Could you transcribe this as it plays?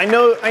I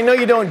know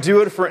you don't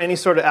do it for any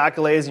sort of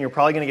accolades, and you're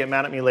probably going to get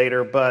mad at me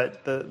later,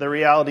 but the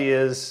reality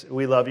is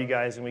we love you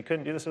guys, and we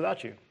couldn't do this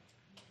without you.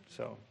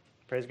 So,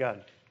 praise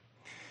God.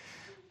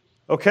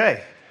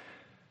 Okay.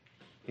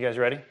 You guys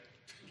ready?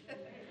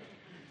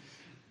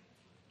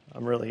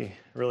 I'm really,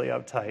 really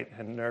uptight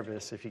and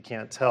nervous, if you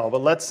can't tell.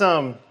 But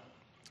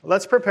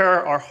let's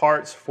prepare our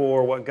hearts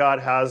for what God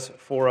has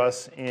for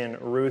us in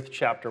Ruth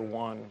chapter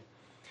 1.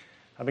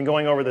 I've been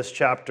going over this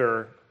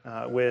chapter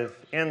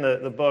in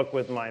the book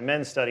with my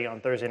men's study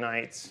on Thursday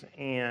nights,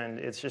 and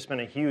it's just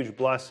been a huge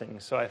blessing.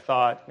 So I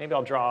thought maybe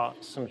I'll draw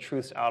some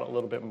truths out a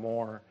little bit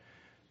more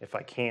if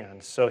I can.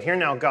 So hear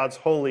now God's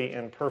holy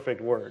and perfect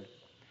word.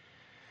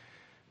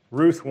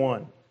 Ruth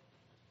 1.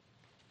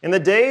 In the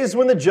days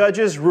when the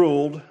judges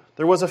ruled,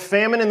 there was a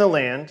famine in the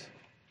land,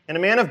 and a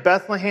man of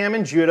Bethlehem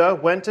in Judah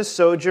went to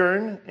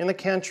sojourn in the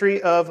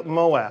country of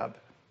Moab,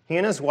 he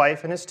and his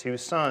wife and his 2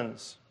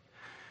 sons.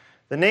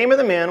 The name of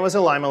the man was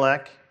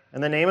Elimelech,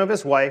 and the name of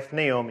his wife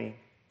Naomi,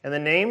 and the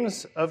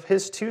names of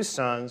his 2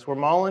 sons were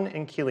Mahlon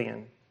and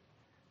Chilion.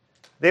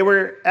 They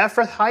were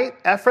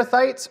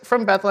Ephrathites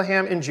from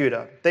Bethlehem in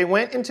Judah. They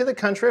went into the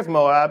country of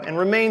Moab and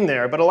remained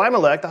there, but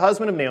Elimelech, the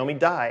husband of Naomi,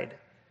 died,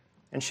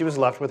 and she was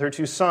left with her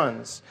 2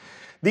 sons.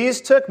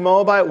 These took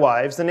Moabite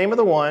wives. The name of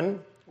the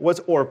one was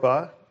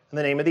Orpah, and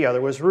the name of the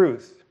other was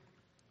Ruth.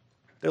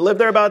 They lived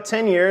there about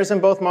 10 years,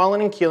 and both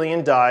Mahlon and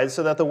Chilion died,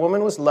 so that the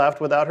woman was left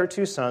without her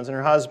 2 sons and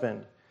her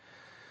husband.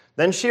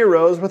 Then she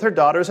arose with her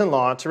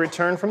daughters-in-law to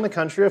return from the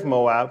country of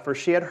Moab, for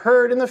she had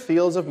heard in the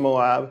fields of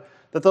Moab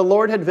that the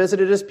Lord had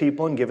visited his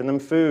people and given them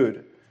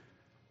food.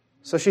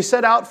 So she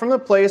set out from the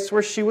place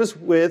where she was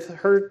with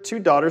her 2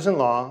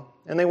 daughters-in-law,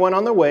 and they went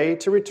on their way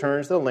to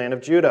return to the land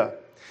of Judah.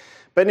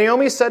 But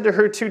Naomi said to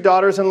her 2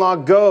 daughters-in-law,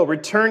 "Go,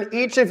 return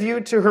each of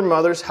you to her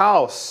mother's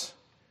house.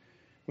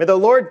 May the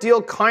Lord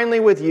deal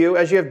kindly with you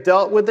as you have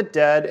dealt with the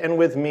dead and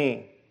with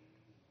me.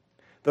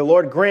 The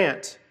Lord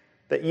grant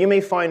that you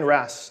may find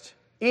rest,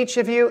 each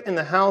of you in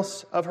the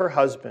house of her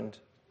husband."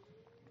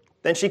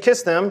 Then she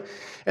kissed them,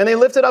 and they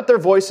lifted up their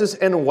voices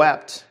and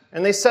wept.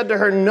 And they said to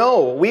her,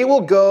 "No, we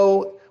will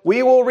go,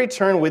 we will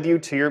return with you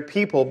to your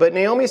people." But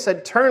Naomi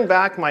said, "Turn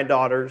back, my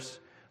daughters.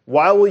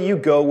 Why will you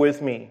go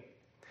with me?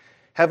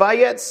 Have I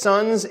yet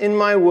sons in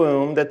my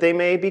womb that they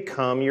may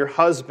become your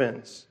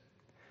husbands?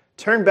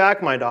 Turn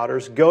back, my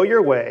daughters, go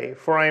your way,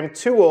 for I am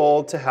too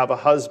old to have a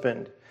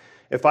husband.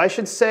 If I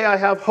should say I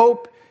have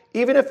hope,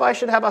 even if I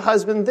should have a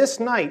husband this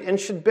night and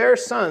should bear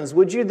sons,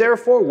 would you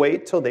therefore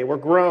wait till they were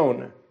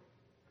grown?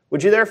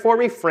 Would you therefore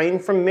refrain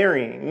from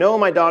marrying? No,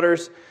 my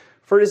daughters,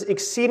 for it is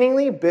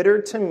exceedingly bitter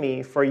to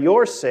me for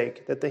your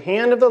sake that the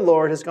hand of the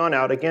Lord has gone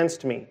out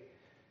against me."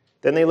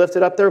 Then they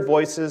lifted up their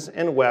voices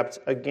and wept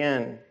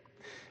again.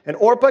 And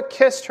Orpah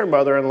kissed her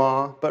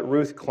mother-in-law, but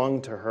Ruth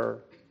clung to her.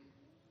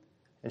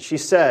 And she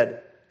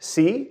said,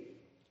 "See,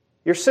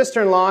 your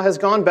sister-in-law has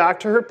gone back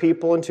to her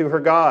people and to her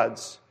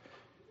gods.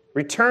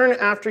 Return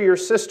after your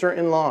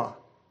sister-in-law."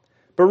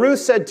 But Ruth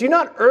said, "Do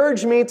not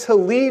urge me to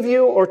leave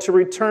you or to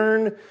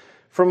return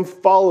from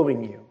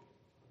following you.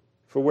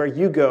 For where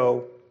you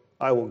go,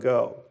 I will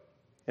go.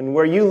 And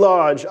where you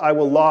lodge, I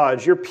will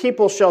lodge. Your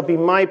people shall be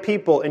my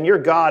people, and your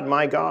God,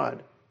 my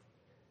God.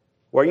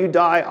 Where you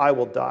die, I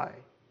will die,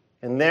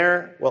 and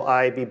there will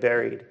I be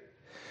buried.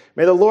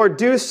 May the Lord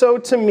do so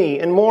to me,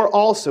 and more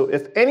also,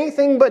 if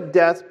anything but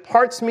death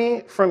parts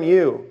me from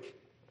you."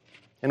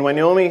 And when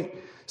Naomi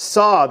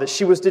saw that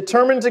she was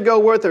determined to go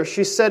with her,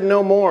 she said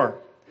no more.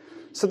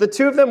 So the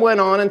 2 of them went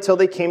on until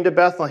they came to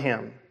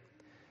Bethlehem.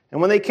 And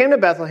when they came to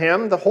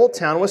Bethlehem, the whole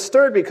town was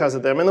stirred because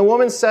of them. And the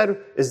woman said,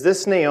 "Is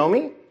this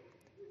Naomi?"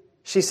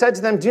 She said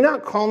to them, "Do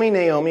not call me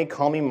Naomi,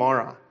 call me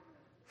Mara,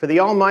 for the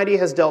Almighty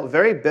has dealt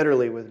very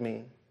bitterly with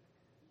me.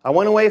 I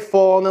went away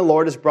full, and the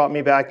Lord has brought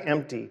me back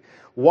empty.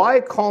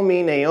 Why call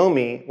me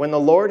Naomi when the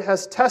Lord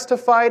has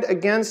testified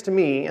against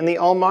me, and the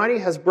Almighty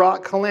has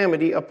brought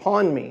calamity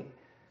upon me?"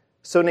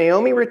 So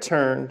Naomi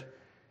returned,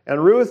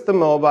 and Ruth the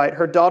Moabite,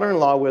 her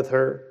daughter-in-law, with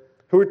her,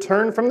 who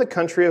returned from the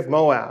country of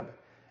Moab.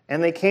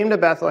 And they came to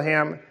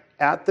Bethlehem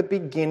at the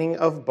beginning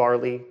of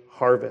barley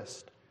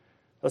harvest.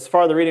 Thus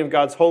far, the reading of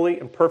God's holy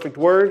and perfect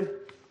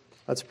word.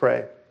 Let's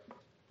pray.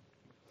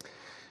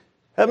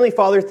 Heavenly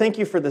Father, thank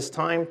you for this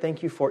time.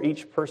 Thank you for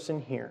each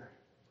person here.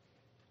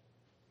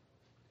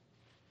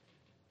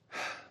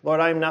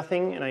 Lord, I am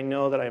nothing, and I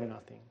know that I am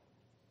nothing.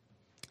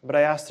 But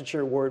I ask that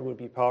your word would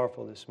be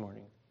powerful this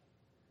morning,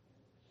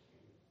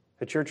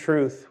 that your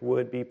truth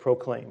would be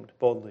proclaimed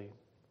boldly,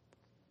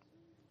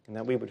 and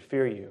that we would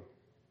fear you,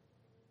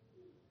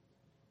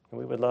 and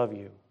we would love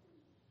you,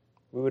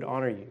 we would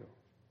honor you,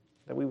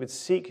 that we would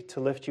seek to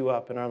lift you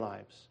up in our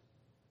lives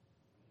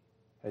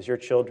as your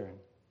children.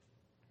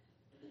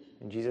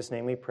 In Jesus'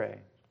 name we pray.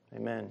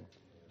 Amen.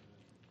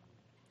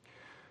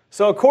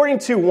 So according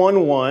to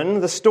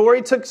 1:1, the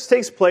story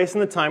takes place in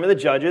the time of the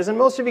judges, and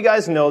most of you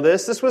guys know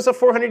this. This was a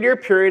 400-year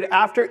period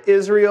after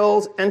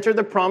Israel entered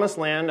the promised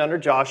land under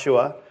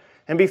Joshua,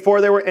 and before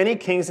there were any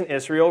kings in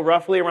Israel,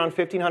 roughly around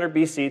 1500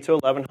 BC to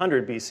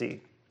 1100 BC.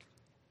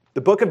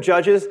 The book of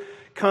Judges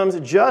comes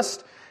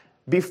just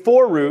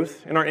before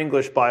Ruth in our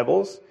English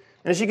Bibles.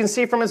 And as you can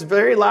see from its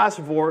very last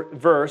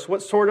verse,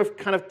 what sort of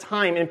kind of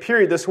time and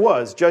period this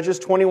was. Judges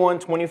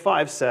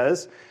 21:25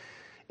 says,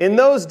 "In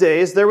those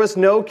days there was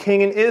no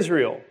king in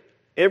Israel.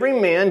 Every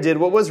man did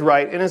what was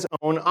right in his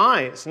own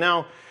eyes."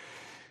 Now,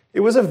 it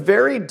was a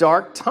very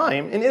dark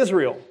time in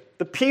Israel.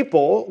 The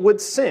people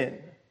would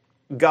sin.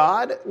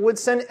 God would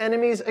send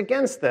enemies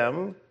against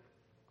them.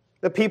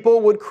 The people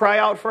would cry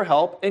out for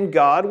help, and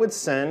God would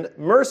send,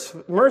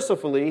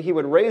 mercifully, he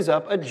would raise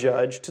up a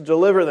judge to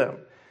deliver them.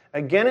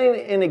 Again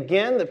and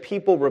again, the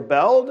people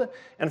rebelled,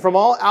 and from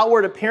all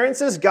outward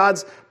appearances,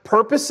 God's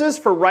purposes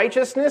for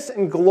righteousness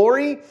and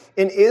glory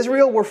in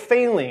Israel were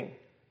failing.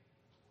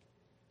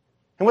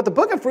 And what the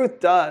book of Ruth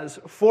does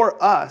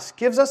for us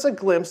gives us a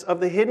glimpse of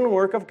the hidden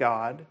work of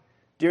God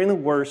during the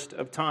worst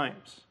of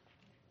times.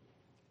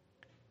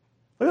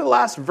 Look at the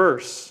last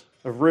verse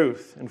of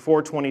Ruth in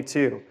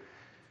 4:22.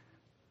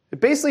 It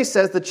basically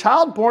says, "The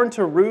child born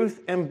to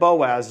Ruth and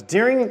Boaz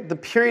during the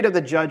period of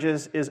the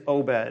judges is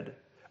Obed.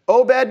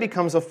 Obed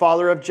becomes a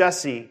father of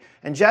Jesse,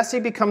 and Jesse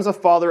becomes a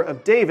father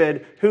of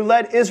David, who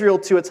led Israel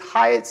to its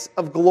heights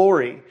of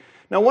glory."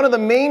 Now, one of the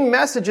main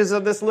messages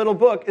of this little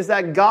book is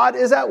that God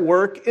is at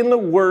work in the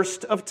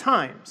worst of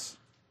times.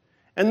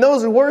 And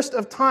those worst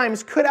of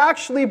times could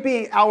actually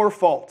be our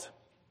fault.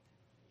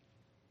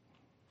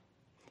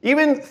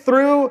 Even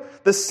through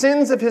the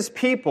sins of his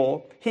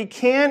people, he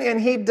can and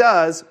he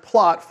does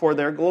plot for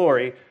their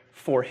glory,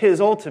 for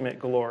his ultimate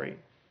glory.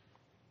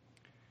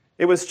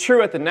 It was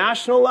true at the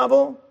national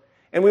level,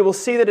 and we will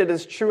see that it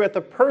is true at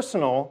the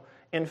personal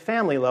and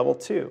family level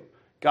too.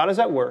 God is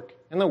at work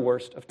in the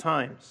worst of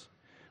times.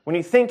 When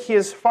you think he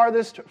is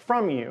farthest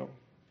from you,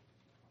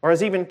 or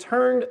has even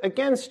turned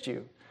against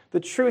you, the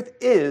truth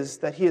is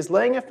that he is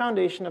laying a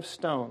foundation of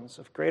stones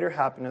of greater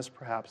happiness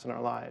perhaps in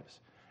our lives,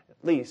 at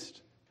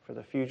least for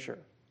the future.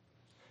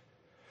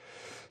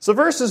 So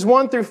verses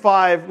 1 through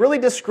 5 really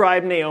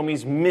describe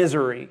Naomi's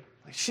misery.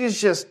 She's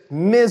just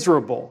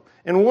miserable.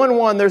 In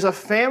 1:1, there's a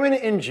famine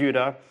in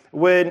Judah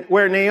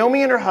where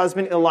Naomi and her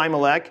husband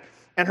Elimelech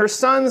and her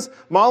sons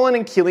Mahlon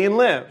and Chilion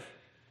live.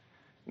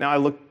 Now I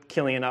looked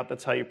Chilion up,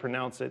 that's how you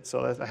pronounce it,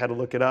 so I had to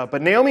look it up.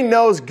 But Naomi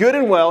knows good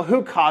and well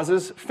who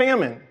causes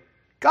famine.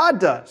 God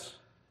does.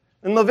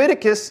 In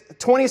Leviticus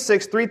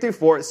 26, 3 through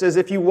 4, it says,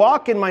 "If you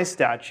walk in my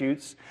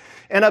statutes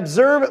and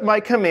observe my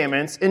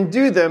commandments and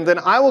do them, then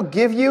I will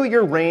give you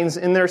your rains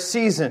in their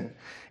season,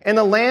 and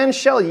the land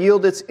shall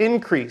yield its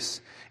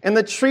increase, and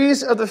the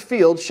trees of the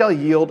field shall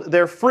yield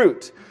their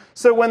fruit."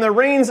 So when the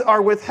rains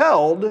are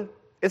withheld,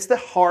 it's the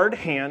hard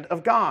hand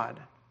of God.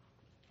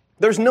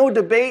 There's no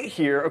debate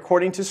here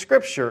according to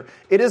Scripture.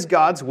 It is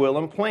God's will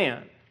and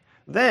plan.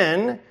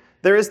 Then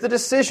there is the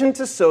decision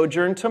to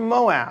sojourn to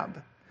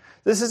Moab.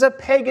 This is a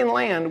pagan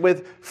land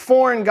with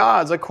foreign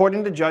gods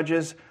according to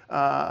Judges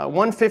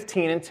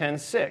 1:15 and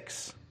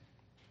 10:6.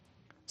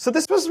 So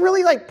this was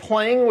really like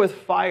playing with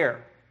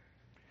fire.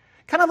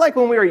 Kind of like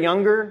when we were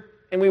younger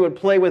and we would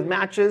play with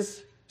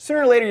matches.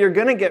 Sooner or later you're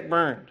going to get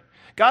burned.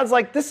 God's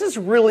like, this is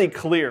really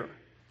clear.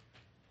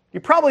 You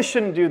probably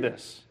shouldn't do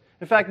this.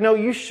 In fact, no,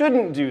 you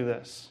shouldn't do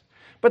this.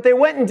 But they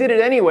went and did it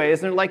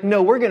anyways, and they're like,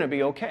 no, we're going to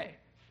be okay.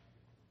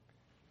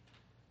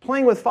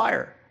 Playing with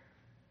fire.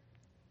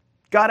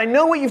 God, I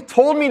know what you've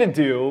told me to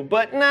do,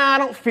 but I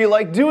don't feel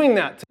like doing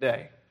that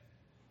today.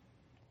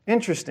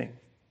 Interesting.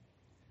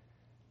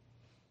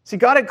 See,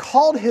 God had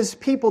called his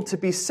people to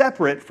be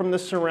separate from the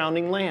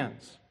surrounding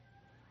lands.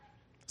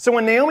 So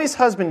when Naomi's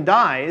husband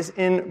dies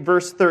in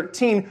verse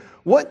 13,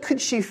 what could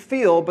she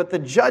feel but the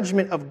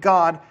judgment of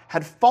God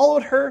had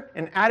followed her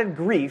and added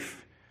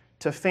grief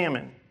to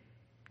famine?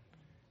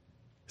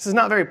 This is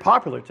not very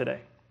popular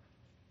today.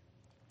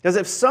 As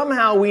if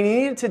somehow we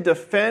needed to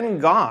defend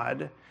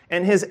God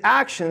and his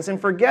actions and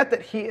forget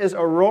that he is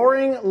a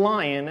roaring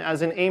lion,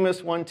 as in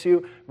Amos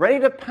 1:2, ready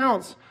to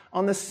pounce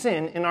on the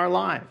sin in our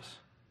lives.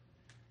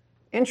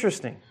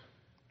 Interesting.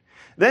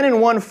 Then in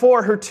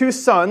 1:4, her two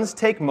sons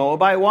take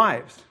Moabite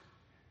wives.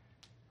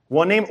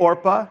 One named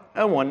Orpah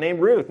and one named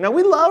Ruth. Now,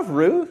 we love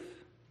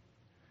Ruth.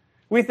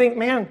 We think,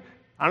 man,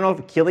 I don't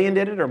know if Chilion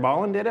did it or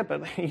Mahlon did it,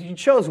 but he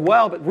chose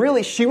well, but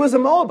really, she was a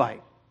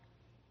Moabite.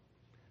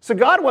 So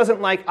God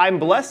wasn't like, I'm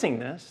blessing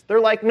this.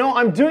 They're like, no,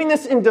 I'm doing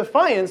this in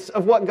defiance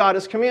of what God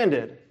has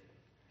commanded.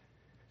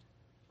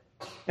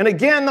 And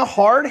again, the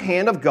hard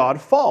hand of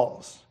God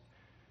falls.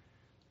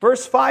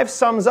 Verse 5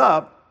 sums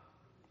up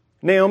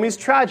Naomi's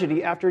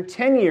tragedy after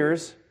 10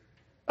 years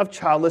of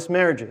childless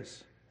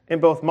marriages. And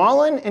both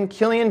Mahlon and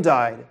Chilion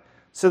died,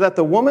 so that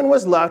the woman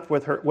was left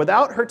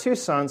without her two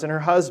sons and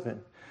her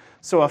husband.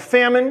 So a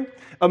famine,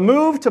 a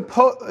move to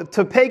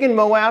pagan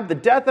Moab, the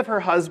death of her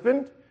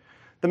husband,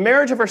 the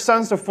marriage of her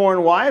sons to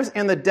foreign wives,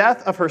 and the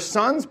death of her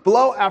sons,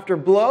 blow after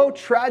blow,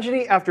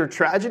 tragedy after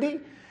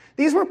tragedy.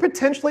 These were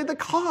potentially the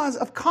cause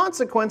of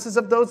consequences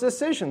of those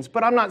decisions.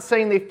 But I'm not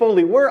saying they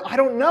fully were. I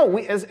don't know.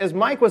 As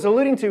Mike was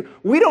alluding to,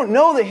 we don't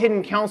know the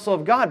hidden counsel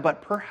of God,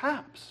 but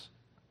perhaps.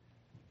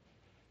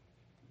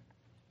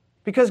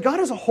 Because God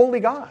is a holy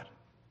God.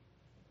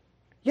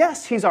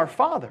 Yes, he's our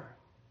Father,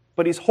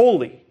 but he's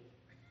holy.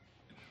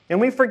 And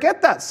we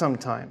forget that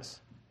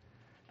sometimes.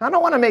 I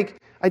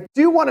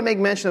do want to make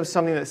mention of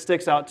something that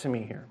sticks out to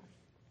me here.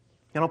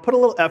 And I'll put a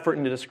little effort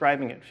into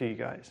describing it for you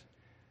guys.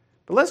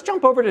 But let's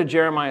jump over to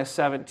Jeremiah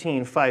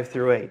 17, 5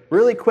 through 8.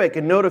 Really quick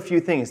and note a few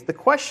things. The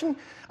question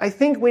I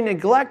think we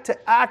neglect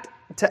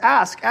to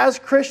ask as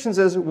Christians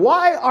is,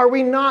 why are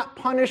we not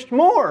punished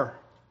more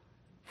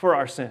for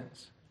our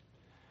sins?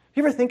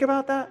 You ever think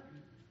about that?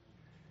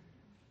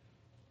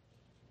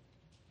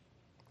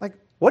 Like,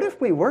 what if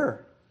we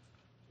were?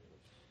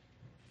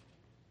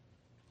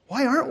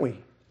 Why aren't we?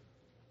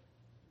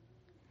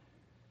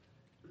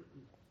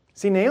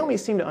 See, Naomi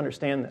seemed to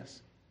understand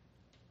this.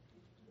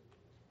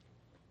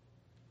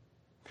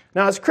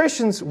 Now, as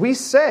Christians, we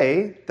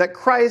say that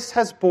Christ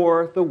has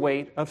bore the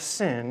weight of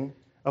sin,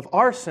 of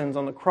our sins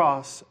on the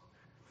cross,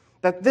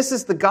 that this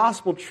is the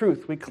gospel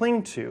truth we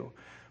cling to.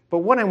 But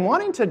what I'm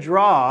wanting to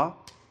draw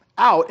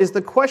out is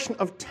the question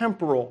of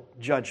temporal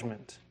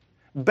judgment.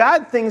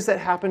 Bad things that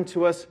happen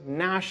to us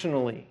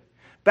nationally.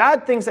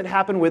 Bad things that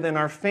happen within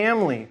our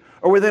family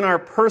or within our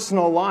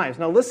personal lives.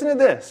 Now listen to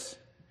this.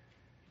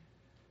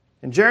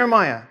 In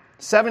Jeremiah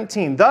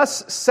 17,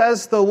 thus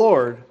says the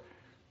Lord,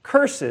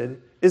 cursed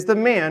is the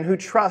man who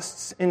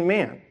trusts in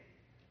man,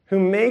 who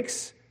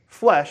makes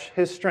flesh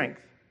his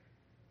strength,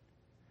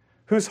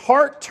 whose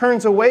heart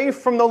turns away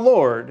from the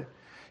Lord.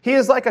 He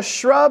is like a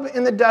shrub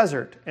in the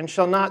desert and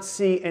shall not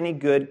see any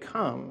good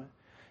come.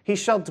 He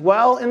shall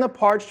dwell in the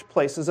parched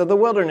places of the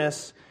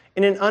wilderness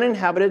in an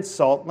uninhabited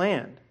salt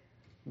land.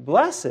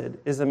 Blessed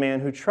is the man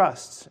who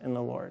trusts in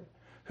the Lord,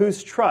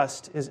 whose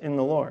trust is in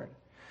the Lord.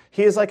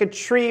 He is like a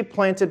tree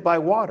planted by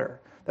water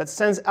that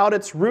sends out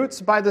its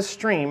roots by the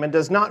stream and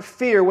does not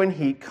fear when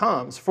heat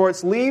comes, for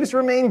its leaves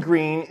remain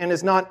green and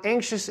is not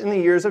anxious in the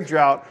years of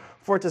drought,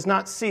 for it does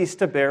not cease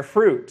to bear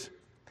fruit.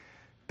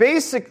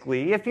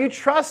 Basically, if you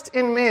trust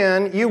in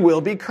man, you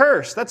will be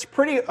cursed. That's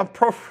a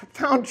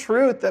profound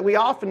truth that we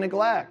often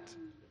neglect.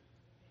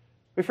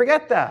 We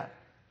forget that.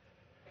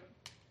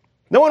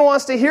 No one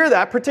wants to hear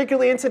that,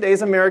 particularly in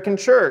today's American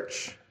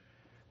church.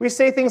 We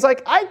say things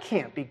like, I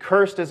can't be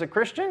cursed as a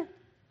Christian.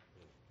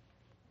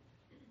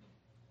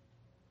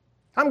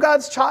 I'm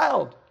God's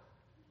child.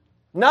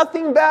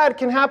 Nothing bad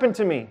can happen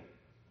to me.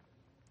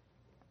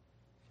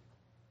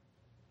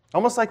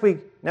 Almost like we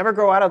never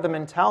grow out of the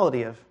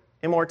mentality of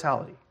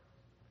immortality.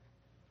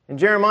 In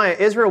Jeremiah,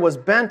 Israel was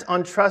bent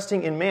on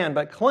trusting in man,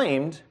 but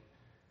claimed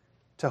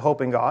to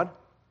hope in God.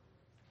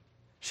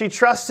 She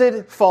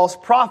trusted false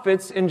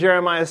prophets in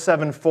Jeremiah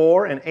 7,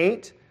 4 and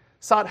 8,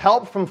 sought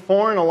help from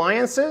foreign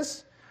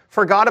alliances,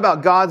 forgot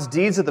about God's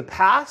deeds of the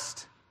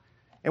past.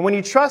 And when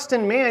you trust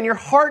in man, your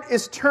heart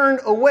is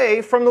turned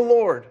away from the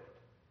Lord.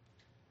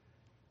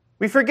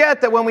 We forget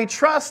that when we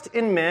trust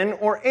in men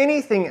or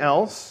anything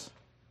else,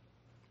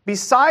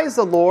 besides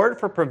the Lord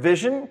for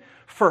provision,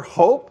 for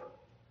hope,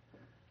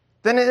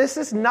 then this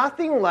is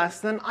nothing less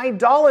than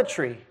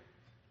idolatry.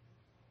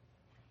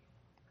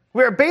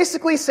 We are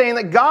basically saying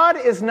that God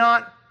is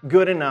not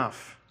good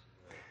enough,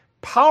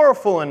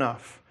 powerful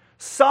enough,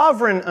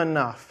 sovereign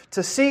enough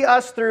to see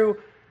us through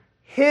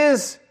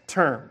His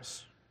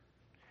terms.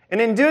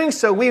 And in doing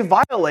so, we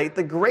violate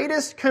the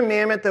greatest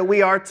commandment that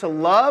we are to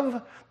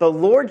love the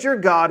Lord your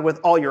God with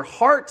all your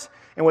heart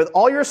and with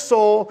all your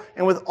soul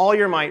and with all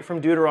your might, from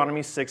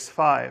Deuteronomy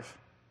 6:5.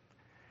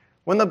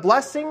 When the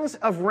blessings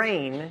of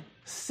rain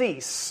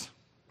cease,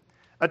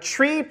 a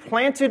tree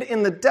planted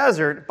in the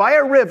desert by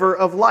a river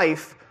of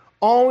life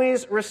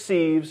always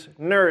receives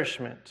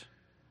nourishment.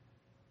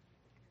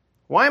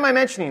 Why am I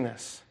mentioning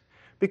this?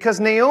 Because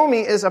Naomi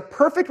is a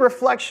perfect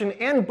reflection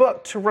and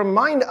book to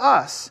remind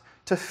us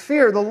to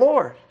fear the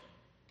Lord.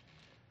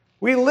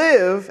 We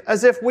live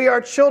as if we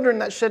are children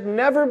that should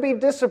never be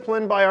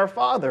disciplined by our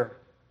Father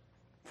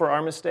for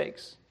our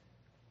mistakes.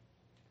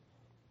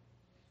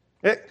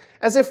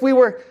 As if we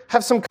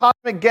have some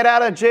cosmic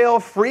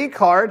get-out-of-jail-free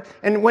card,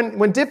 and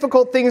when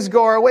difficult things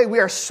go our way, we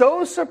are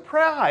so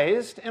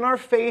surprised and our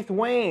faith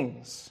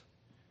wanes.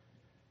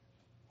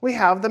 We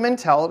have the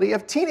mentality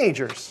of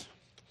teenagers.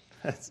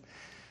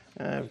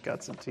 I've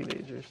got some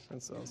teenagers.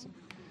 That's awesome.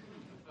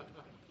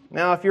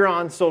 Now, if you're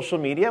on social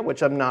media,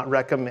 which I'm not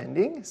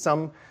recommending,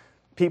 some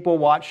people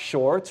watch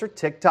shorts or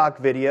TikTok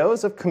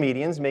videos of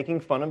comedians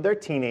making fun of their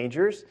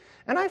teenagers,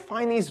 and I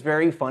find these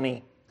very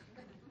funny.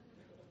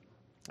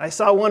 I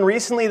saw one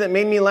recently that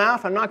made me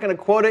laugh. I'm not going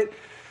to quote it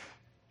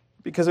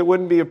because it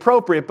wouldn't be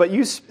appropriate, but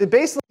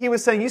basically he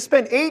was saying, you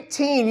spend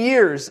 18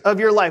 years of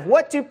your life.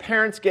 What do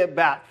parents get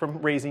back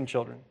from raising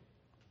children?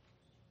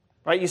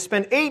 Right? You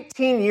spend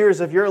 18 years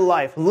of your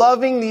life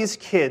loving these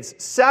kids,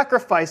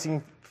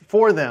 sacrificing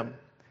for them.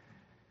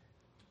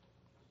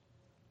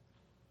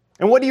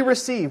 And what do you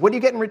receive? What do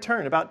you get in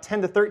return? About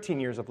 10 to 13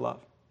 years of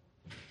love.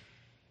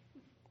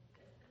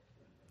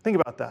 Think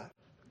about that.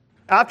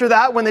 After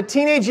that, when the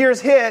teenage years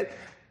hit,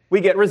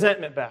 we get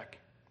resentment back.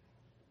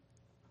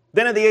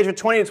 Then at the age of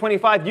 20 to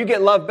 25, you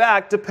get love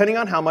back depending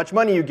on how much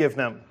money you give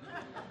them.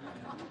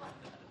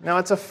 Now,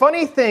 it's a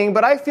funny thing,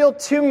 but I feel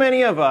too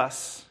many of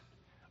us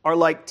are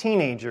like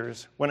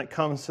teenagers when it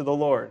comes to the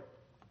Lord.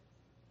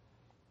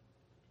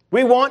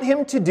 We want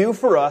him to do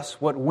for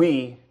us what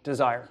we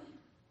desire.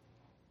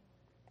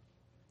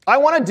 I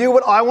want to do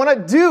what I want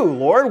to do,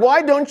 Lord.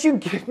 Why don't you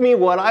give me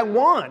what I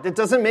want? It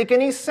doesn't make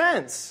any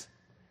sense.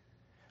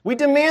 We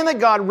demand that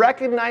God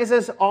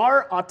recognizes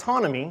our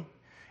autonomy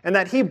and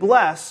that he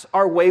bless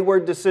our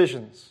wayward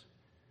decisions.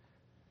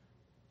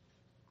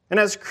 And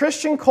as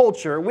Christian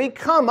culture, we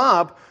come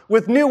up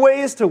with new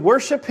ways to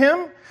worship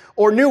him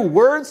or new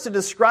words to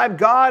describe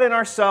God and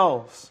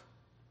ourselves.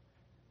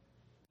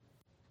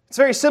 It's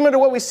very similar to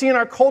what we see in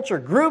our culture.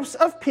 Groups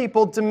of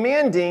people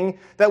demanding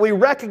that we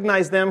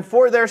recognize them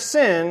for their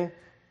sin,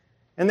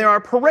 and there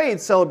are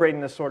parades celebrating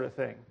this sort of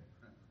thing.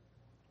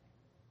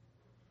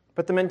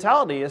 But the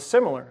mentality is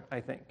similar,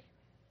 I think.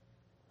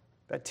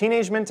 That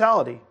teenage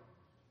mentality.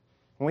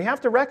 And we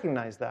have to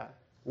recognize that.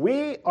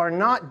 We are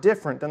not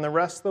different than the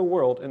rest of the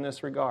world in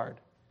this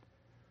regard.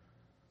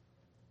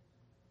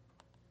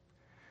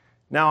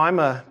 Now, I'm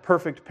a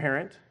perfect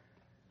parent.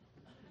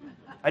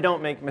 I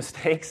don't make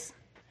mistakes.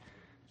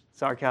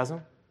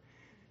 Sarcasm.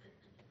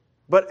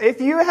 But if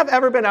you have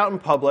ever been out in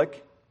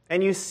public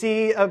and you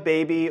see a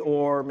baby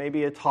or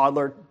maybe a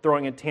toddler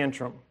throwing a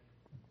tantrum,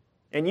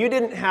 and you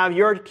didn't have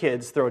your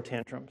kids throw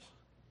tantrums,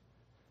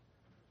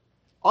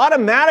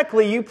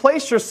 automatically you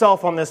place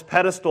yourself on this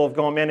pedestal of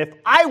going, man, if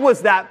I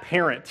was that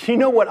parent, you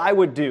know what I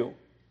would do?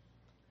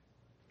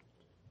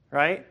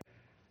 Right?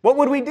 What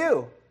would we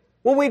do?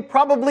 Well, we'd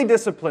probably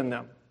discipline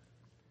them.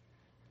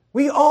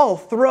 We all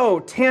throw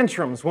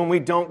tantrums when we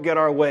don't get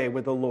our way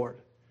with the Lord.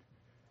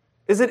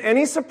 Is it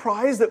any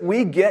surprise that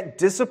we get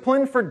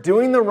disciplined for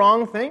doing the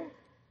wrong thing?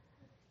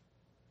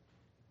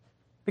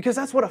 Because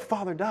that's what a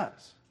father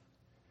does.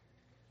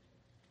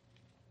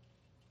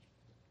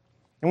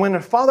 And when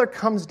a father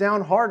comes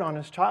down hard on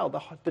his child,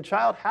 the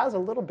child has a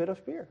little bit of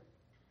fear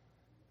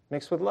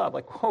mixed with love.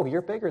 Like, whoa,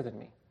 you're bigger than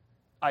me.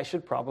 I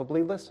should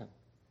probably listen.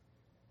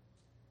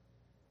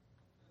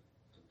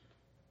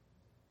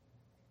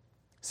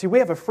 See, we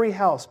have a free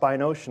house by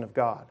an ocean of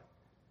God.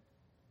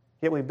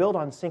 Yet we build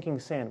on sinking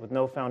sand with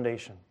no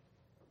foundation.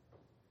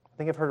 I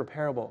think I've heard a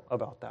parable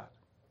about that.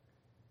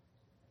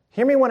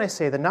 Hear me when I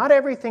say that not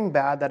everything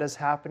bad that is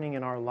happening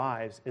in our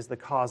lives is the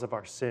cause of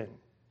our sin.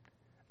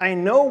 I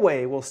in no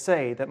way will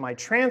say that my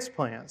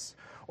transplants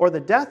or the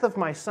death of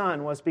my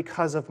son was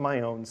because of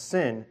my own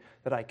sin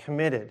that I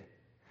committed,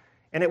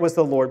 and it was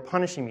the Lord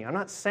punishing me. I'm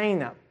not saying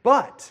that,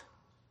 but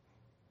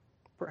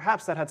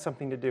perhaps that had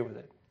something to do with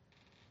it.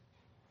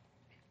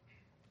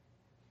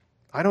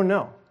 I don't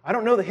know. I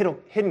don't know the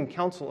hidden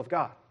counsel of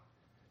God.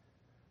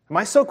 Am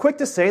I so quick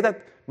to say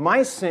that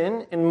my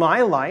sin in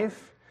my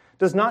life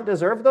does not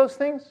deserve those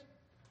things?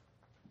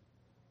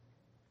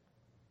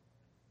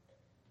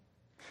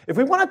 If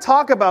we want to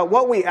talk about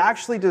what we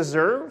actually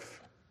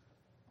deserve,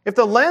 if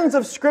the lens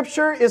of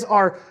Scripture is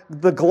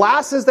the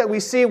glasses that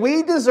we see,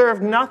 we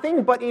deserve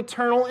nothing but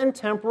eternal and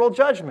temporal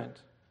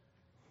judgment.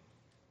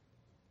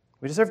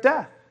 We deserve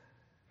death.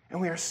 And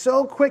we are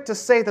so quick to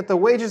say that the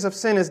wages of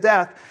sin is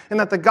death and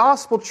that the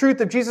gospel truth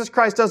of Jesus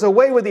Christ does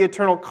away with the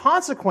eternal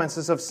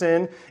consequences of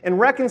sin in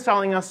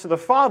reconciling us to the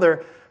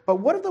Father. But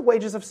what are the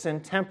wages of sin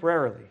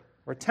temporarily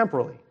or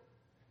temporally?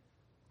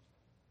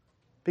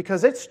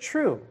 Because it's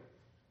true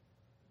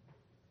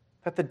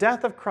that the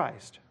death of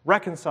Christ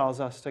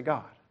reconciles us to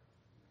God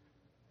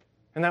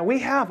and that we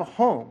have a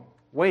home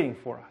waiting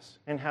for us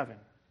in heaven.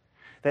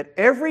 That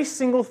every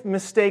single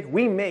mistake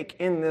we make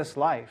in this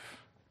life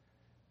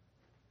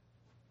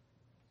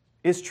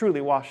is truly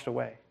washed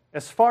away,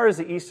 as far as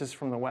the east is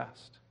from the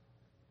west.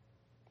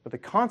 But the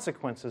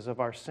consequences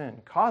of our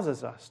sin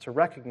causes us to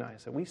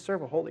recognize that we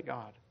serve a holy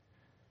God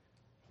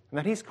and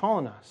that he's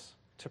calling us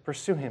to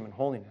pursue him in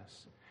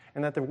holiness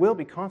and that there will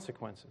be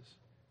consequences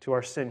to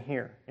our sin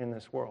here in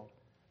this world,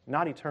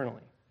 not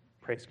eternally.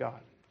 Praise God.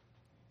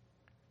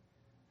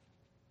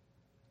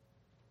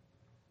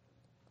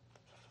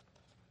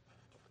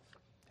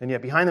 And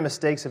yet behind the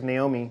mistakes of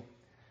Naomi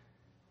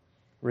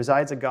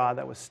resides a God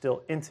that was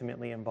still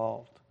intimately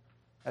involved,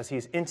 as he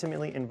is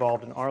intimately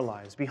involved in our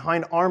lives.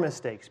 Behind our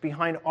mistakes,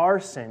 behind our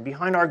sin,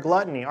 behind our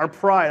gluttony, our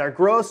pride, our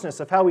grossness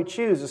of how we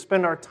choose to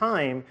spend our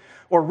time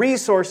or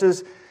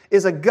resources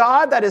is a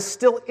God that is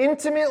still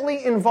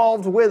intimately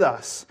involved with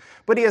us.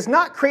 But he has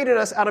not created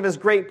us out of his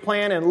great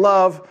plan and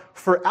love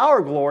for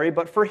our glory,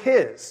 but for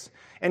his.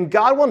 And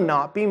God will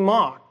not be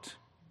mocked.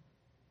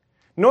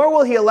 Nor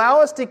will he allow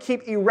us to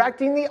keep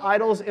erecting the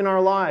idols in our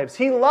lives.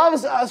 He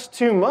loves us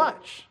too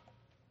much.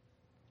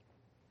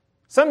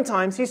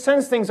 Sometimes he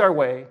sends things our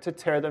way to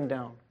tear them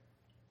down.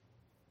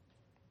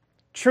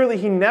 Truly,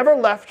 he never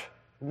left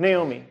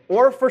Naomi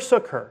or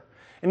forsook her,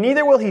 and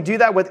neither will he do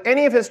that with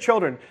any of his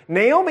children.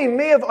 Naomi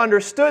may have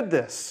understood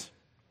this.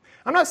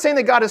 I'm not saying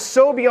that God is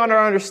so beyond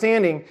our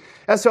understanding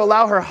as to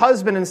allow her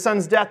husband and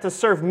son's death to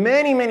serve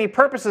many, many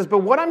purposes, but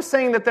what I'm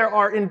saying that there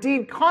are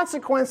indeed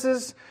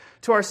consequences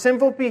to our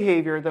sinful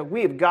behavior that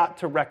we have got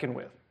to reckon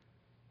with.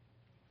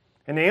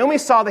 And Naomi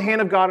saw the hand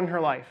of God in her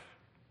life.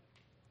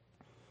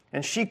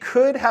 And she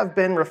could have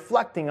been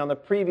reflecting on the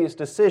previous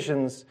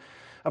decisions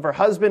of her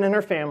husband and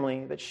her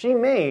family that she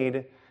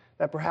made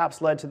that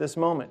perhaps led to this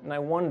moment. And I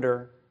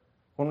wonder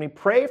when we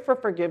pray for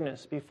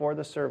forgiveness before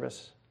the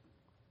service,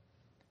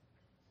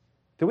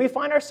 do we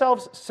find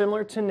ourselves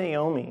similar to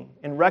Naomi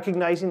in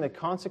recognizing the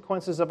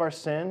consequences of our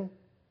sin,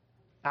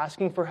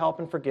 asking for help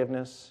and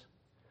forgiveness?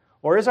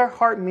 Or is our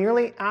heart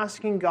merely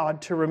asking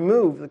God to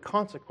remove the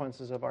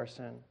consequences of our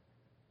sin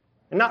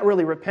and not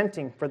really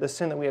repenting for the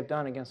sin that we have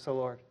done against the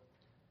Lord?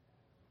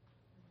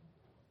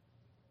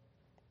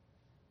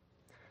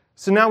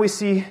 So now we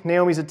see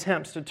Naomi's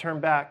attempts to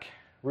turn back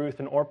Ruth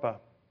and Orpah.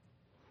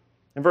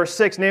 In verse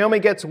 6, Naomi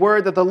gets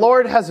word that the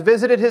Lord has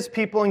visited his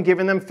people and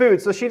given them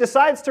food. So she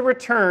decides to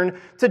return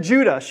to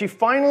Judah. She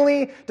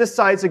finally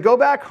decides to go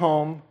back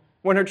home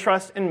when her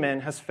trust in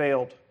men has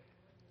failed.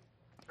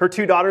 Her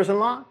two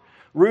daughters-in-law,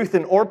 Ruth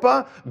and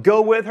Orpah,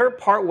 go with her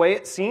part way,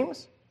 it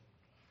seems.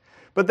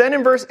 But then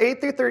in verse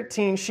 8 through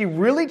 13, she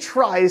really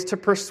tries to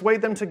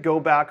persuade them to go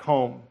back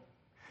home.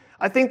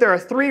 I think there are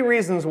three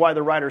reasons why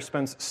the writer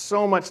spends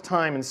so much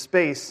time and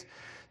space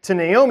to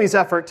Naomi's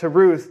effort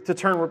to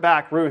turn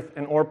back Ruth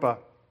and Orpah.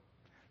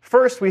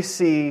 First, we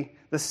see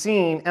the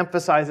scene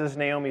emphasizes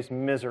Naomi's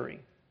misery.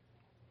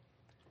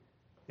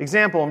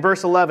 Example, in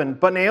verse 11,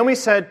 "But Naomi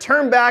said,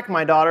 'Turn back,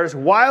 my daughters,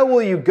 why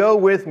will you go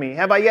with me?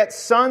 Have I yet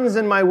sons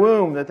in my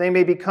womb, that they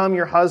may become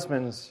your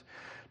husbands?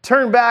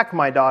 Turn back,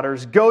 my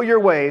daughters, go your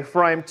way,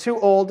 for I am too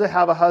old to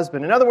have a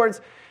husband.'" In other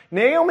words,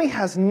 Naomi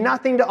has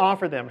nothing to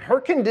offer them.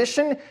 Her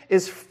condition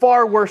is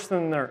far worse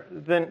than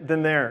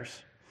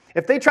theirs.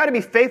 If they try to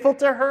be faithful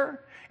to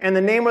her and the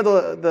name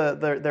of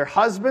their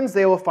husbands,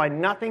 they will find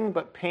nothing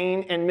but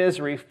pain and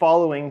misery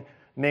following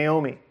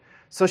Naomi.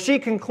 So she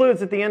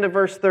concludes at the end of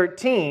verse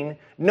 13,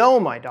 "No,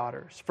 my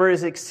daughters, for it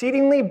is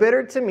exceedingly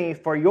bitter to me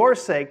for your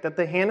sake that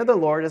the hand of the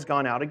Lord has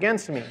gone out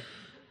against me."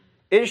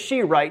 Is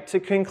she right to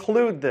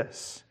conclude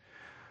this?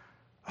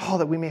 Oh,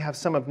 that we may have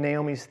some of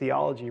Naomi's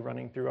theology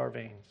running through our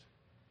veins.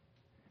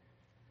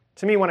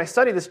 To me, when I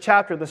study this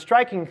chapter, the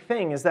striking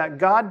thing is that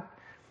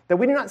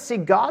we do not see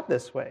God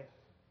this way.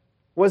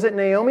 Was it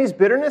Naomi's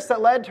bitterness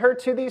that led her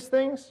to these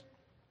things?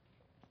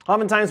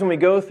 Oftentimes when we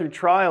go through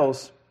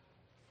trials,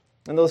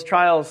 and those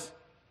trials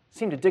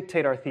seem to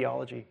dictate our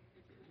theology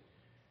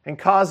and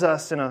cause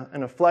us in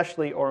a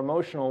fleshly or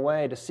emotional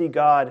way to see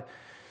God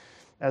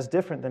as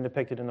different than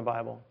depicted in the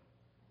Bible.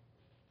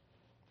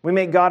 We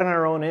make God in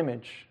our own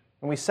image,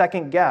 and we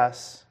second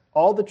guess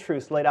all the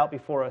truths laid out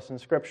before us in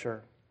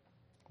Scripture.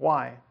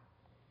 Why?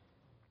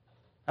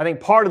 I think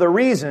part of the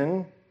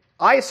reason,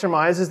 I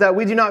surmise, is that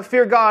we do not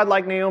fear God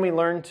like Naomi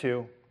learned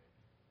to.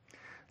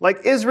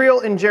 Like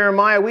Israel and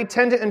Jeremiah, we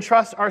tend to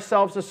entrust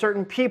ourselves to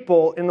certain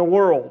people in the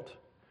world.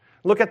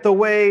 Look at the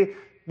way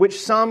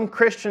which some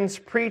Christians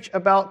preach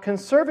about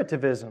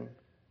conservatism,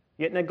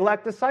 yet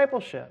neglect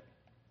discipleship.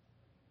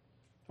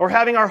 Or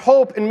having our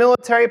hope in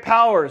military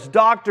powers,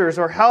 doctors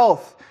or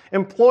health,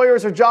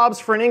 employers or jobs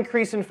for an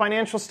increase in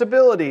financial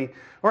stability,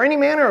 or any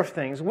manner of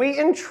things. We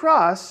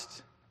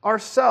entrust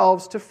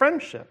ourselves to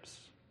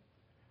friendships,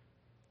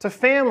 to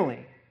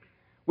family.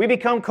 We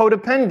become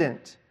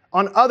codependent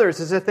on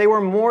others as if they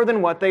were more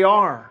than what they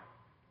are.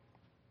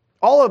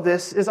 All of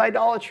this is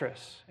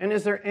idolatrous. And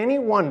is there any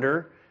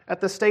wonder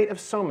at the state of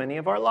so many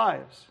of our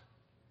lives?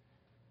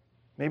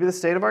 Maybe the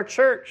state of our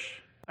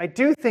church. I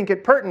do think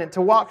it pertinent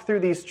to walk through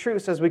these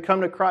truths as we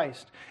come to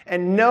Christ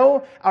and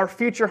know our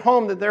future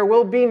home, that there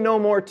will be no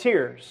more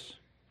tears,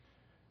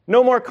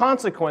 no more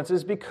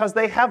consequences, because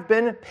they have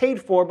been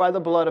paid for by the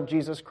blood of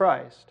Jesus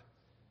Christ.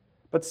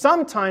 But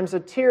sometimes the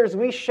tears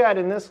we shed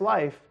in this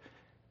life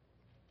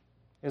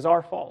is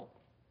our fault.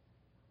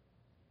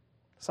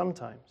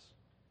 Sometimes.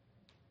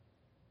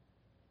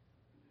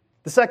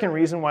 The second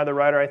reason why the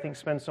writer, I think,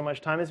 spends so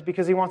much time is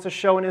because he wants to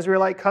show an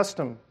Israelite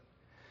custom.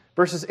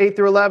 Verses 8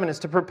 through 11 is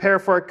to prepare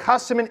for a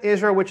custom in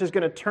Israel which is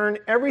going to turn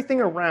everything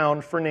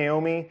around for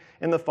Naomi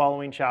in the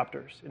following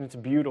chapters. And it's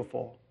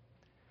beautiful.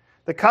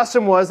 The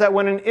custom was that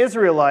when an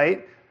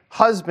Israelite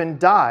husband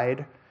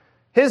died,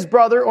 his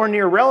brother or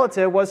near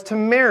relative was to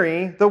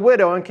marry the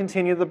widow and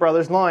continue the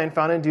brother's line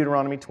found in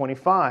Deuteronomy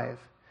 25.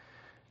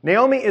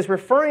 Naomi is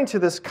referring to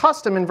this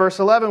custom in verse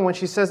 11 when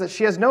she says that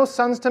she has no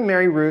sons to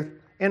marry Ruth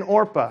and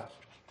Orpah.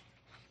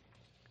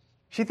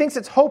 She thinks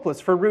it's hopeless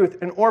for Ruth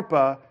and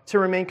Orpah to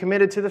remain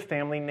committed to the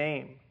family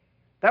name.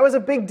 That was a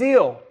big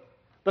deal,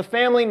 the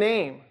family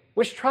name.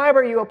 Which tribe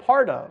are you a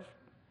part of?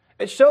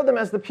 It showed them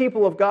as the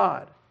people of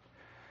God.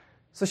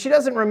 So she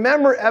doesn't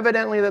remember,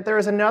 evidently, that there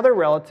is another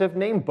relative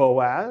named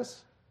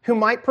Boaz who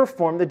might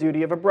perform the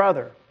duty of a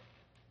brother.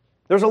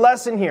 There's a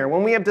lesson here.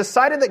 When we have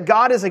decided that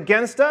God is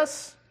against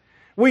us,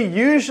 we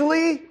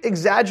usually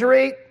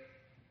exaggerate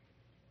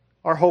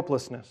our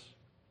hopelessness.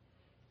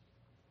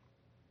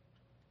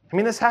 I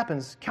mean, this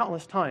happens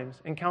countless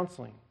times in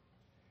counseling.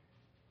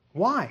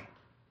 Why?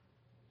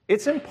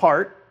 It's in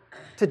part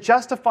to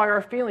justify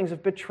our feelings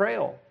of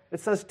betrayal.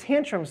 It's those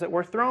tantrums that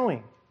we're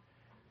throwing.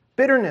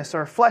 Bitterness,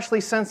 our fleshly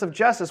sense of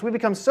justice. We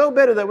become so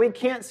bitter that we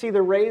can't see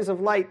the rays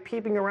of light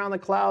peeping around the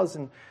clouds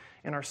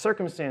in our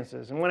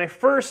circumstances. And when I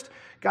first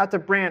got to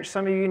Branch,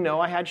 some of you know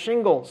I had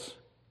shingles.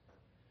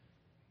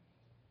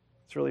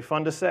 It's really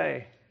fun to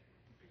say.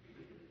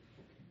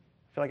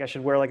 I feel like I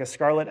should wear like a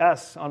scarlet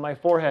S on my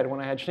forehead when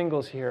I had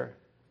shingles here.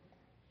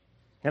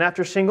 And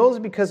after shingles,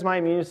 because my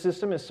immune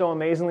system is so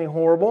amazingly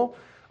horrible,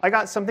 I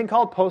got something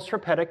called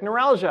post-herpetic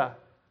neuralgia.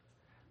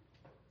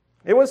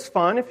 It was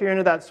fun if you're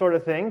into that sort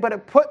of thing, but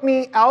it put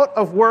me out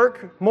of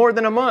work more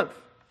than a month.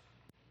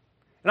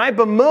 And I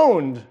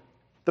bemoaned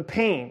the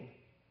pain.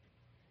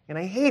 And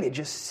I hated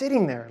just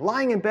sitting there,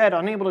 lying in bed,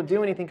 unable to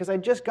do anything because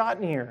I'd just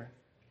gotten here.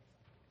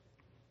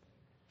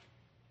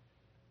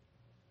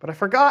 But I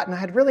forgot, and I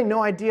had really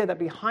no idea that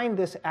behind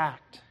this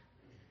act,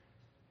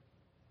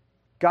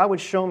 God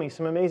would show me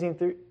some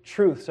amazing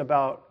truths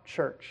about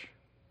church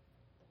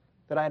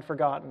that I had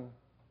forgotten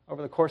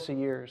over the course of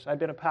years. I'd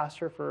been a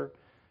pastor for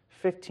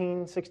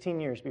 15, 16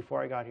 years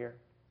before I got here.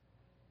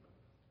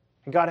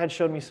 And God had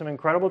showed me some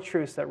incredible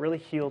truths that really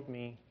healed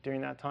me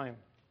during that time.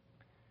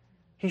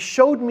 He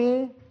showed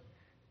me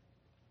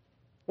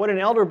what an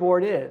elder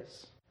board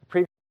is. The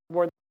previous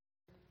board,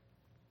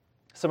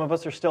 some of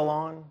us are still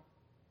on.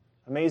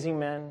 Amazing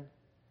men.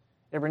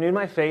 It renewed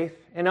my faith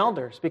in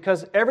elders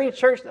because every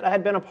church that I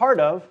had been a part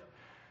of,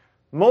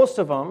 most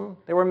of them,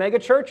 they were mega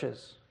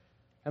churches.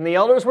 And the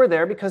elders were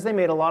there because they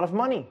made a lot of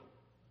money.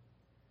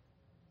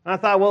 And I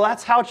thought, well,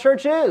 that's how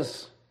church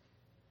is.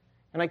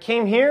 And I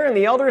came here and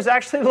the elders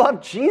actually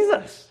loved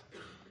Jesus.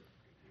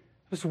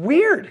 It was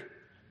weird.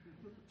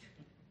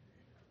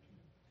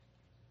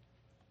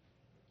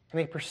 And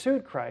they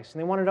pursued Christ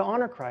and they wanted to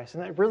honor Christ.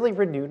 And that really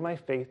renewed my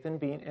faith in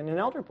being in an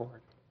elder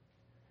board.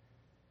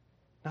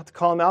 Not to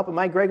call him out, but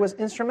Mike Gregg was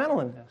instrumental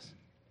in this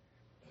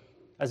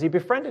as he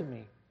befriended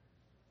me.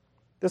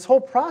 This whole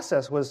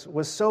process was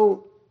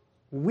so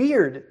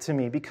weird to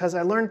me because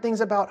I learned things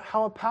about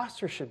how a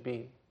pastor should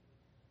be.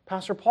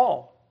 Pastor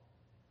Paul.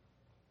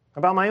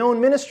 About my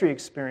own ministry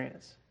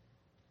experience.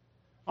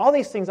 All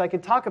these things I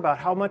could talk about,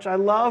 how much I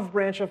love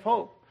Branch of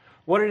Hope,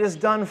 what it has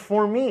done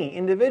for me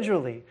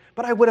individually.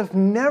 But I would have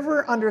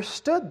never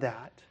understood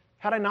that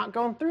had I not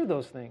gone through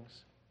those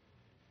things.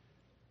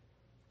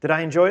 Did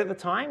I enjoy it at the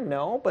time?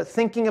 No. But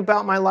thinking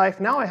about my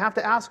life now, I have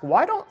to ask,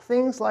 why don't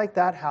things like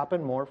that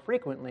happen more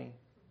frequently?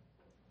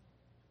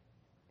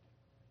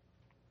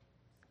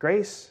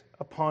 Grace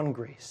upon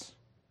grace.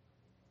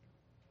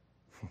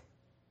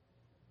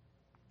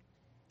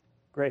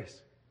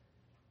 Grace.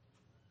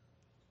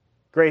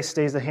 Grace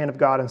stays the hand of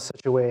God in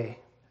such a way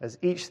as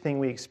each thing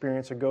we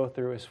experience or go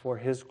through is for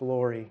His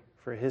glory,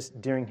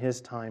 during His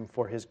time,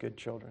 for His good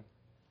children.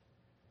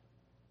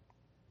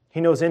 He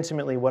knows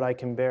intimately what I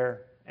can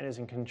bear and is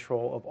in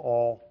control of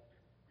all.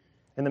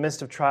 In the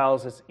midst of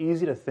trials, it's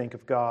easy to think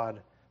of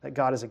God, that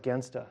God is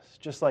against us,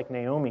 just like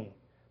Naomi.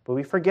 But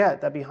we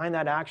forget that behind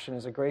that action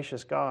is a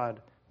gracious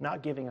God,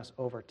 not giving us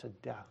over to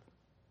death.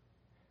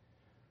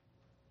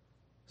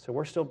 So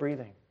we're still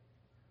breathing.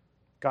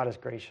 God is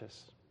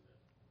gracious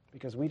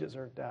because we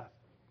deserve death.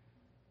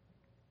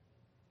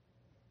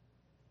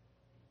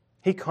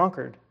 He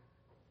conquered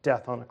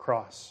death on the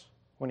cross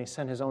when He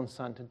sent His own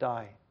Son to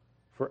die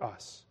for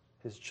us,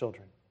 His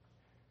children.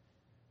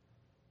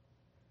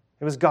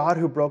 It was God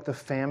who broke the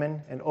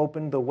famine and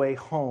opened the way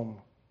home.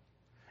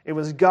 It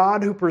was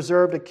God who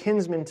preserved a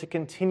kinsman to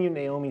continue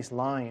Naomi's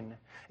line.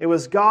 It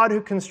was God who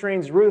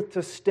constrains Ruth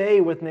to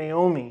stay with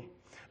Naomi.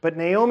 But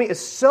Naomi is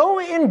so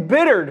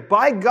embittered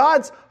by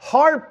God's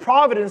hard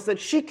providence that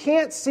she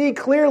can't see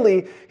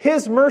clearly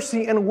His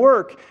mercy and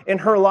work in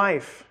her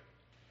life.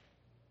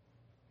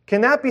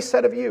 Can that be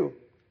said of you?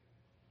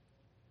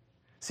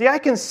 See, I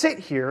can sit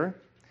here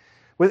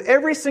with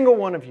every single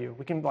one of you.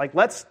 We can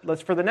let's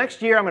for the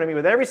next year, I'm going to meet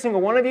with every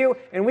single one of you,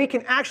 and we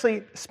can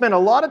actually spend a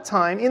lot of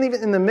time, even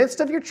in the midst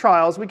of your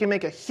trials, we can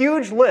make a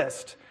huge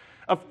list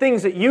of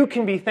things that you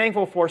can be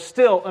thankful for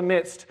still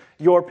amidst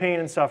your pain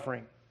and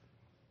suffering.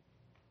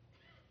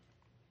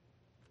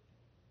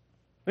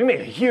 We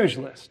made a huge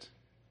list.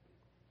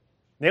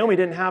 Naomi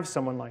didn't have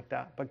someone like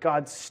that, but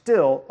God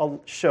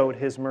still showed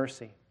His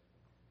mercy.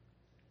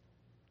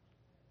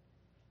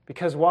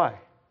 Because why?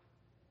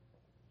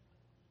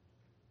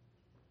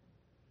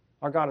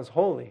 Our God is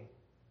holy,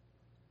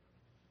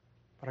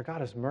 but our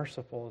God is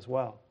merciful as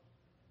well.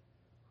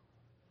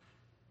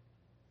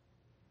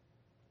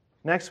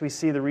 Next, we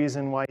see the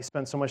reason why He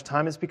spent so much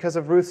time is because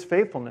of Ruth's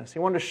faithfulness. He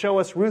wanted to show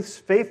us Ruth's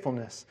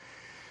faithfulness,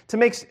 to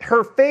make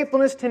her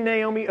faithfulness to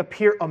Naomi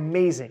appear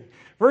amazing.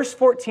 Verse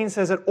 14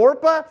 says that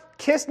Orpah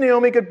kissed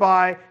Naomi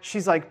goodbye.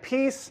 She's like,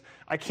 peace,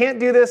 I can't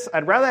do this.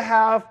 I'd rather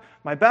have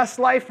my best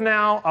life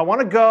now. I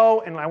want to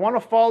go and I want to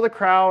follow the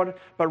crowd.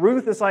 But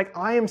Ruth is like,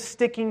 I am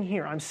sticking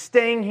here. I'm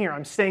staying here.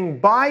 I'm staying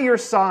by your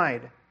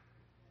side.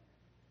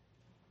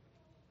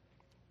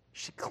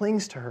 She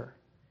clings to her.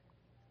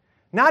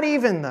 Not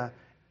even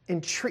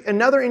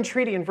another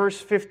entreaty in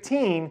verse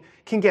 15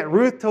 can get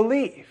Ruth to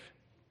leave.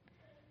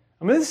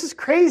 I mean, this is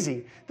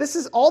crazy. This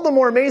is all the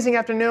more amazing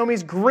after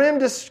Naomi's grim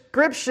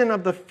description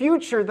of the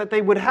future that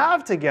they would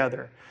have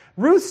together.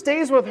 Ruth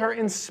stays with her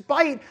in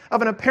spite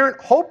of an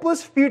apparent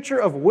hopeless future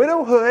of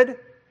widowhood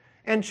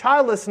and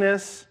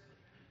childlessness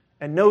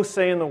and no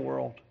say in the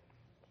world.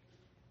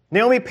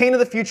 Naomi painted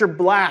the future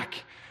black,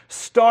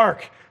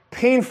 stark,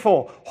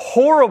 painful,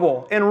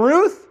 horrible. And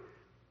Ruth,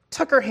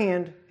 took her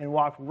hand and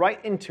walked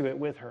right into it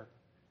with her.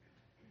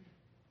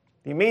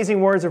 The amazing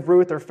words of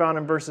Ruth are found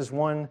in verses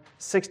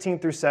 1:16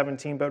 through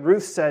 17. But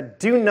Ruth said,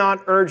 "Do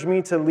not urge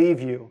me to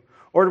leave you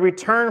or to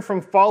return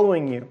from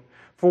following you.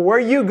 For where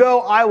you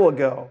go, I will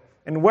go,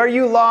 and where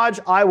you lodge,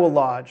 I will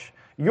lodge.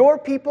 Your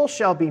people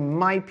shall be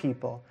my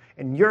people,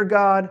 and your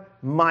God,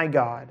 my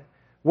God.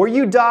 Where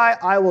you die,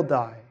 I will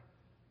die,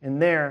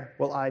 and there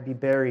will I be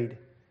buried.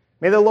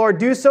 May the Lord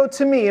do so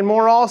to me, and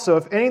more also,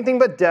 if anything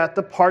but death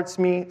departs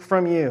me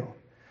from you."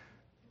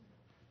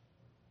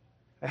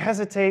 I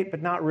hesitate,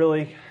 but not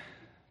really,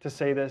 to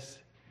say this.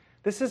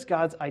 This is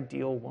God's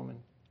ideal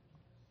woman.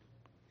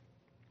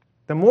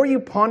 The more you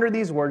ponder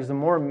these words, the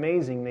more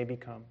amazing they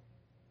become.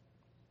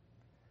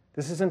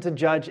 This isn't to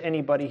judge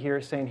anybody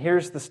here, saying,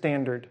 here's the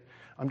standard.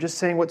 I'm just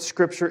saying what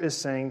Scripture is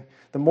saying.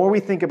 The more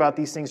we think about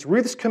these things,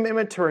 Ruth's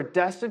commitment to her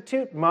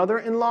destitute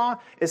mother-in-law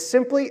is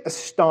simply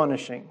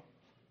astonishing.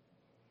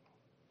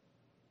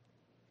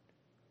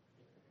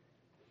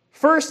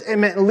 First, it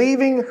meant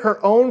leaving her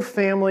own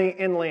family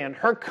and land,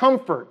 her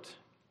comfort.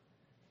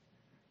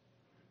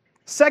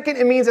 Second,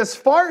 it means as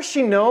far as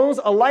she knows,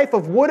 a life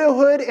of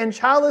widowhood and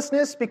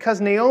childlessness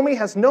because Naomi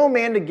has no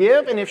man to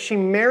give, and if she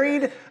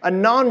married a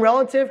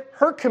non-relative,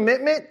 her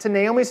commitment to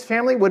Naomi's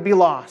family would be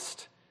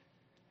lost.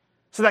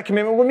 So that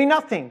commitment would be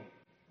nothing.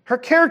 Her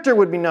character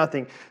would be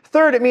nothing.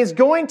 Third, it means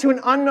going to an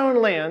unknown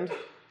land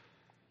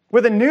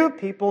with a new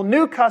people,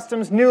 new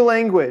customs, new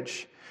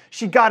language.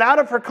 She got out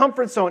of her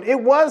comfort zone. It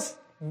was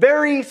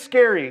very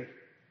scary.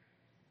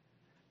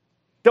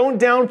 Don't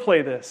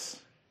downplay this.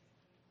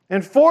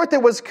 And fourth,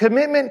 it was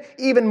commitment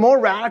even more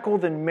radical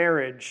than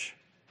marriage.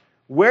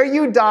 Where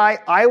you die,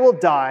 I will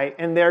die,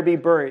 and there be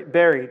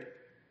buried.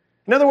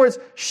 In other words,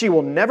 she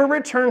will never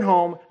return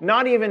home,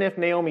 not even if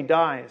Naomi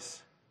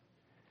dies.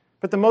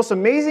 But the most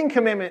amazing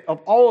commitment of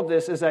all of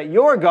this is that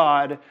your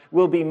God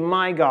will be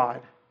my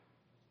God.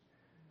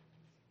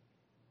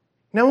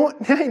 Now,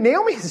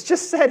 Naomi has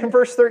just said in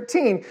verse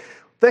 13,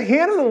 the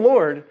hand of the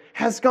Lord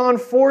has gone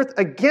forth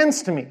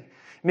against me.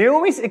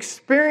 Naomi's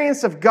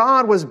experience of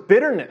God was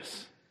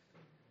bitterness.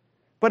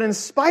 But in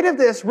spite of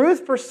this,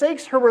 Ruth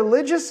forsakes her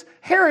religious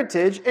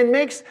heritage and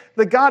makes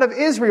the God of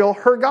Israel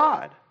her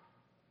God.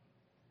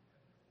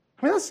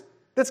 I mean,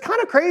 that's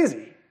kind of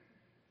crazy.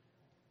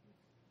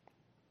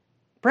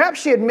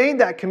 Perhaps she had made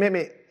that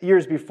commitment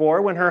years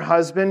before when her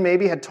husband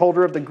maybe had told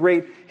her of the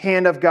great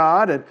hand of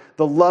God and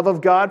the love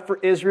of God for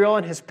Israel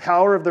and his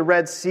power of the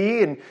Red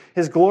Sea and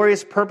his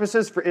glorious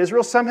purposes for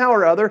Israel. Somehow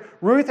or other,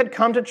 Ruth had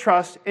come to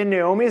trust in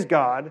Naomi's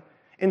God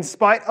in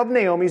spite of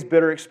Naomi's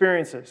bitter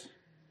experiences.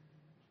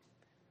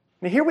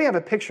 Now here we have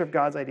a picture of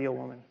God's ideal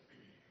woman.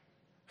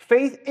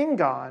 Faith in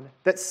God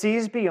that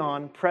sees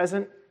beyond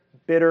present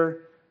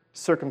bitter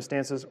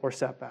circumstances or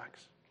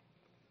setbacks.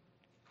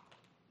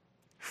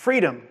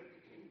 Freedom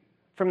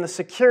from the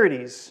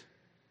securities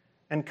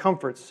and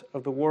comforts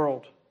of the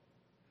world.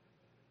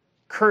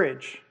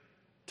 Courage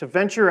to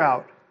venture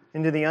out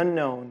into the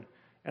unknown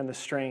and the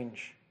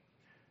strange.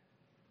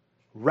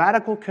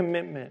 Radical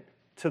commitment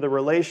to the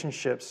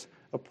relationships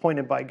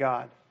appointed by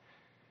God.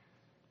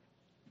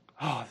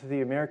 Oh, the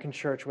American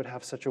church would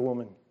have such a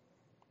woman.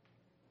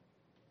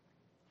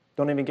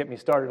 Don't even get me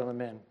started on the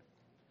men.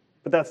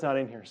 But that's not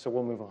in here, so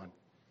we'll move on.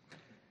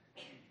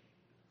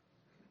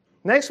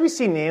 Next, we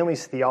see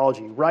Naomi's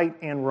theology, right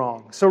and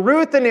wrong. So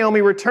Ruth and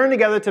Naomi return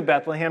together to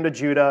Bethlehem, to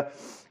Judah,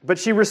 but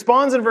she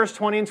responds in verse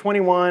 20 and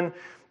 21,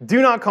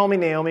 "Do not call me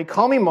Naomi,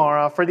 call me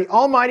Mara, for the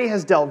Almighty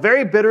has dealt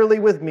very bitterly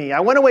with me. I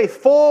went away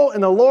full,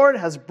 and the Lord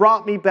has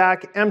brought me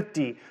back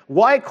empty.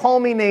 Why call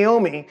me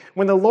Naomi,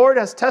 when the Lord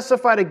has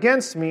testified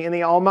against me, and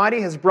the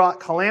Almighty has brought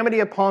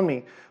calamity upon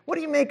me?" What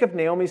do you make of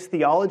Naomi's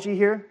theology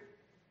here?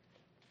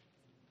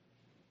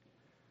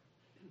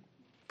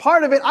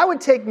 Part of it, I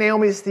would take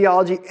Naomi's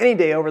theology any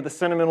day over the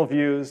sentimental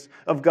views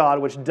of God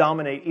which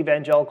dominate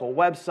evangelical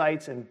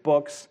websites and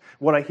books,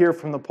 what I hear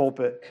from the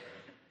pulpit.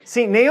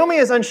 See, Naomi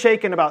is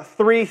unshaken about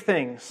three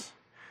things.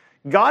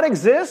 God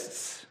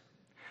exists,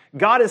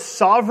 God is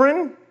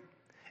sovereign,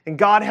 and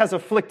God has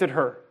afflicted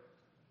her.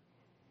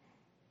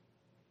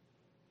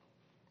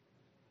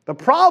 The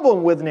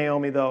problem with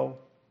Naomi, though,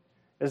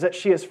 is that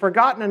she has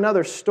forgotten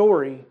another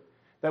story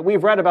that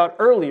we've read about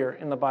earlier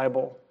in the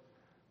Bible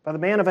by the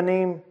man of a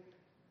name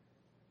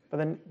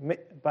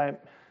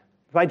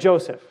by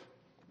Joseph,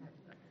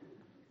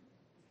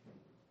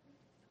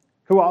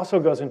 who also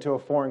goes into a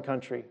foreign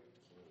country.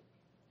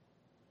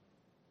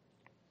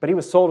 But he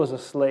was sold as a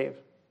slave.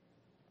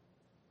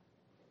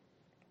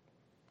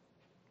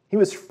 He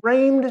was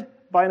framed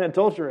by an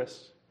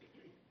adulteress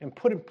and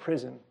put in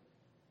prison.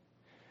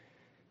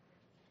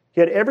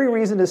 He had every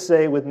reason to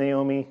say with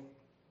Naomi,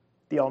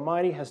 "The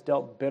Almighty has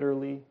dealt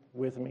bitterly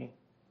with me."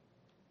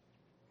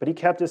 But he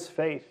kept his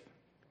faith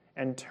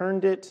and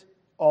turned it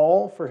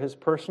all for his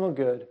personal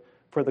good,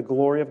 for the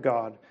glory of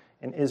God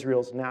and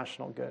Israel's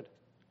national good.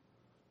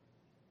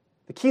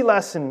 The key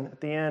lesson at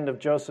the end of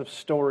Joseph's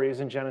story is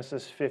in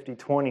Genesis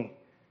 50:20.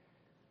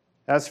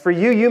 As for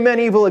you, you meant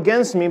evil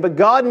against me, but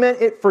God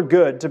meant it for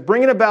good, to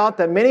bring it about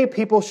that many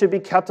people should be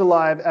kept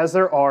alive as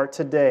there are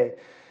today.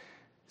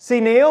 See,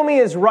 Naomi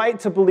is right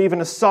to believe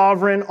in a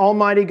sovereign,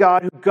 almighty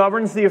God who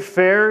governs the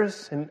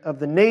affairs of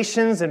the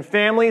nations and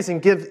families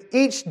and gives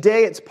each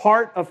day its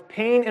part of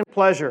pain and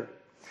pleasure.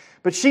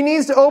 But she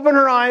needs to open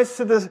her eyes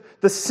to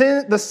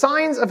the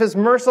signs of His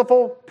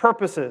merciful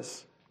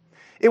purposes.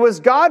 It was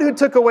God who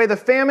took away the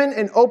famine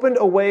and opened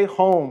a way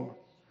home.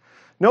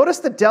 Notice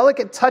the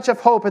delicate touch of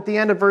hope at the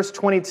end of verse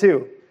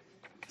 22.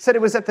 It said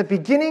it was at the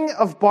beginning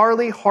of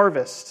barley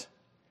harvest.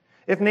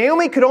 If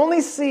Naomi could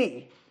only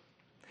see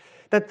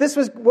that this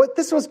was what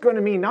this was going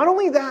to mean. Not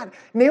only that,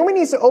 Naomi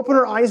needs to open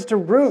her eyes to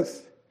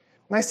Ruth.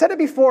 And I said it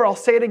before, I'll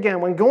say it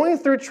again. When going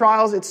through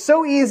trials, it's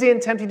so easy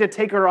and tempting to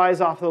take our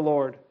eyes off the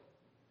Lord.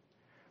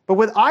 But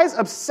with eyes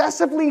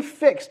obsessively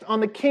fixed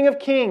on the King of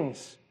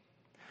Kings,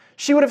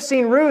 she would have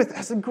seen Ruth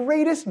as the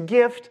greatest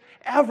gift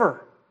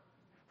ever.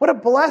 What a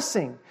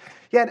blessing.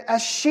 Yet,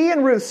 as she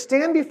and Ruth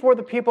stand before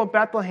the people of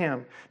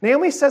Bethlehem,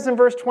 Naomi says in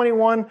verse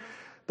 21,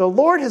 "The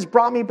Lord has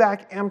brought me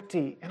back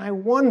empty." And I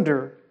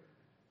wonder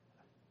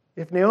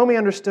if Naomi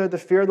understood the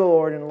fear of the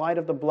Lord in light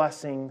of the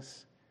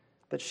blessings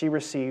that she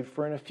received.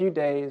 For in a few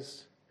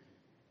days,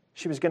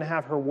 she was going to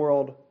have her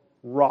world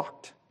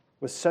rocked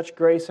with such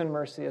grace and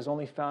mercy as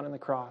only found in the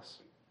cross.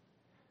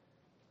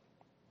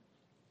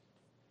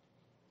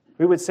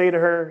 We would say to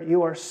her,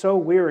 "You are so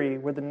weary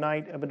with the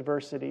night of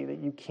adversity that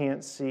you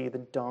can't see the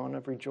dawn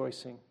of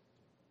rejoicing."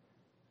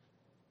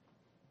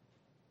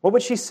 What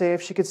would she say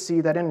if she could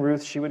see that in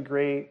Ruth she would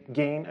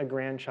gain a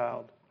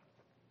grandchild,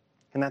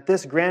 and that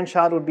this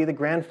grandchild would be the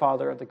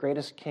grandfather of the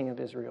greatest king of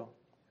Israel,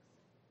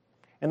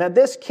 and that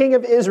this king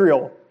of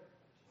Israel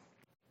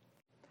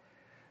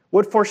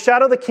would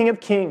foreshadow the King of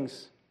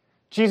Kings,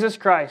 Jesus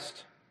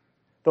Christ,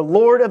 the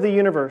Lord of the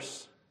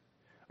universe?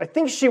 I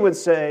think she would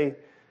say,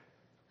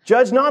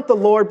 "Judge not the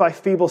Lord by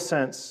feeble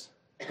sense,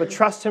 but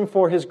trust Him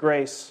for His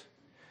grace.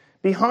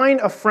 Behind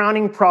a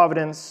frowning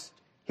providence,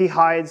 He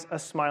hides a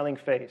smiling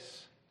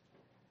face."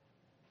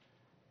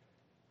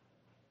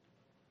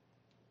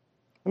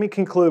 Let me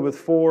conclude with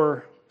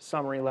 4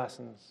 summary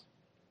lessons.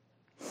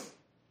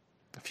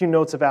 A few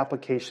notes of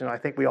application I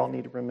think we all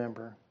need to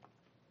remember.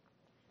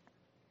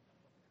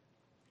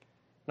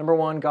 Number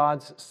 1,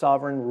 God's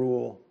sovereign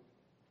rule.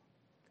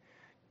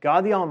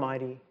 God the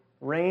Almighty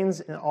reigns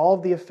in all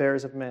of the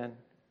affairs of men.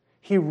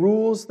 He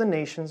rules the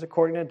nations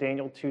according to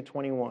Daniel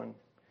 2:21,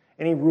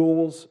 and He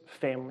rules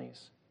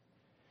families.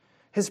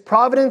 His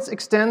providence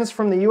extends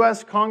from the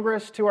U.S.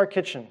 Congress to our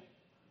kitchen.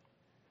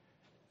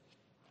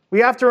 We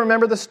have to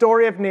remember the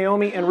story of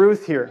Naomi and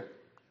Ruth here.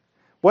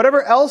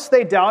 Whatever else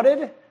they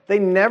doubted, they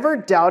never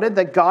doubted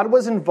that God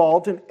was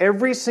involved in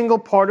every single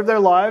part of their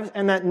lives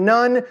and that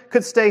none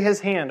could stay His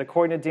hand,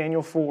 according to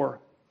Daniel 4.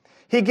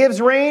 He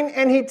gives rain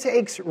and He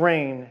takes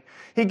rain.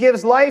 He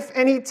gives life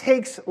and He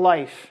takes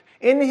life.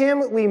 In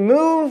Him we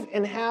move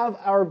and have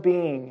our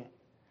being.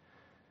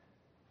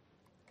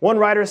 One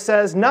writer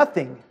says,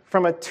 "Nothing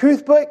from a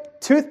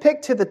toothpick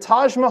to the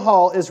Taj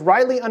Mahal is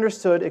rightly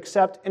understood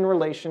except in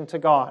relation to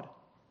God.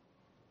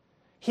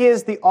 He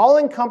is the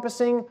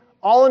all-encompassing,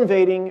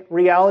 all-invading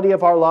reality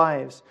of our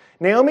lives."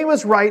 Naomi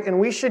was right, and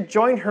we should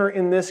join her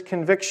in this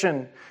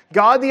conviction.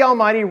 God the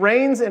Almighty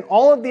reigns in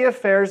all of the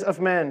affairs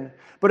of men.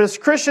 But as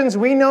Christians,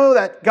 we know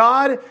that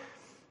God,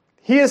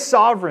 He is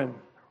sovereign,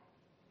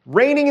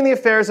 reigning in the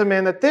affairs of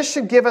men, that this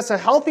should give us a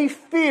healthy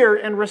fear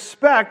and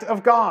respect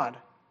of God.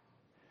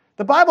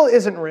 The Bible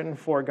isn't written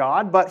for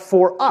God, but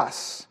for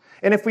us.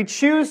 And if we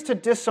choose to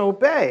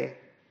disobey,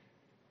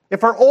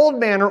 if our old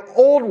man or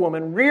old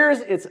woman rears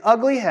its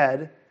ugly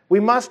head, we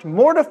must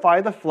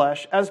mortify the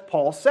flesh, as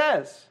Paul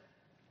says.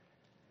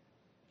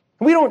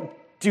 We don't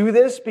do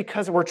this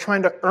because we're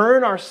trying to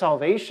earn our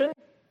salvation.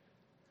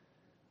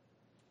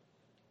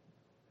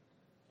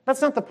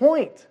 That's not the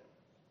point.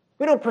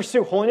 We don't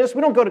pursue holiness.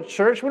 We don't go to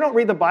church. We don't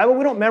read the Bible.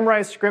 We don't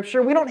memorize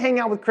Scripture. We don't hang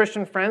out with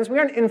Christian friends. We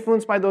aren't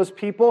influenced by those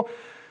people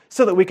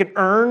so that we can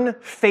earn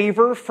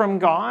favor from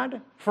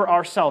God for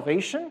our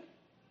salvation.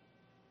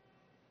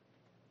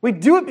 We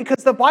do it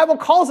because the Bible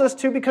calls us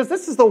to, because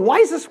this is the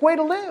wisest way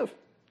to live.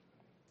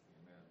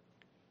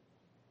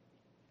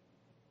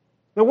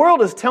 The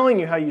world is telling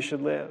you how you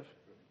should live.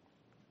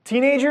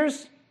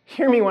 Teenagers,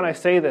 hear me when I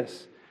say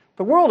this.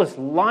 The world is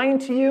lying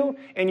to you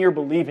and you're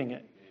believing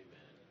it.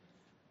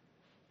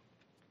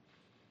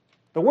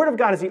 The Word of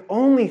God is the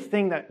only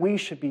thing that we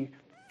should be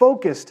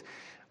focused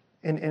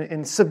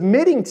and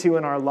submitting to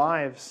in our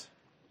lives.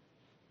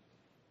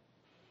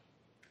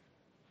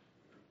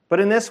 But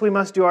in this we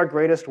must do our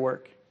greatest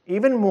work,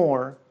 even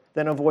more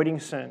than avoiding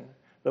sin.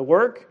 The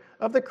work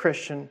of the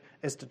Christian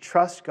is to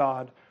trust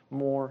God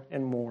more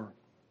and more,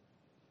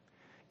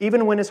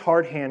 even when His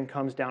hard hand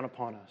comes down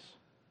upon us.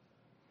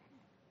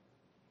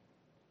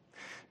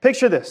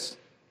 Picture this.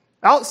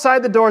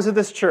 Outside the doors of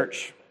this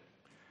church,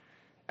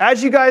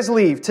 as you guys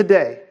leave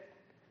today,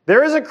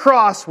 there is a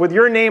cross with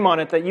your name on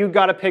it that you've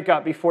got to pick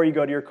up before you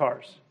go to your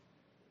cars.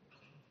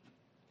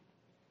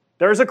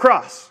 There's a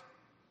cross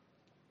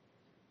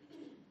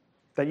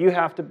that you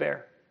have to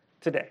bear.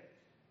 today.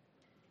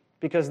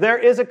 Because there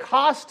is a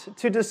cost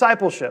to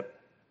discipleship,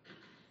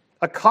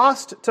 a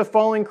cost to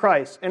following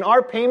Christ, and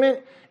our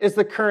payment is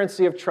the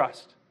currency of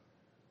trust.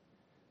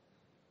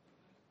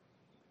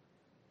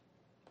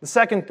 The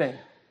second thing,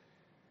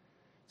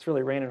 it's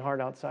really raining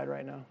hard outside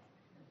right now.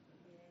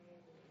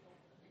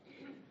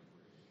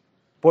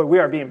 Boy, we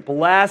are being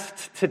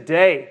blessed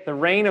today. The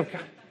rain of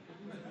God.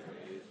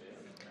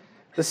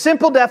 The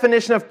simple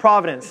definition of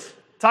providence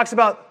talks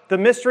about the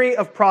mystery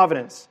of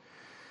providence.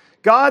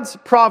 God's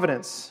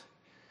providence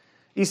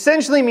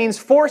essentially means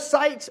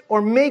foresight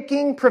or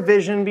making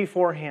provision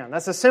beforehand.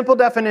 That's a simple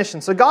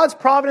definition. So God's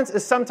providence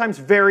is sometimes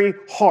very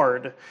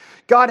hard.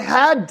 God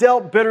had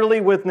dealt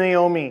bitterly with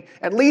Naomi.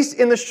 At least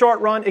in the short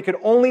run, it could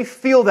only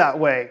feel that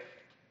way.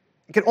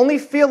 It could only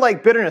feel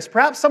like bitterness.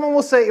 Perhaps someone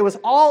will say it was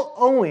all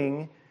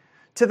owing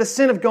to the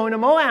sin of going to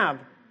Moab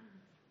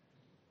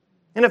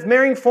and of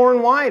marrying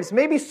foreign wives.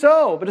 Maybe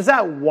so, but is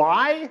that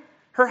why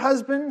her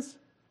husband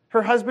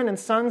and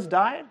sons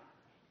died?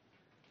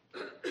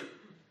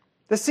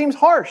 This seems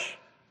harsh.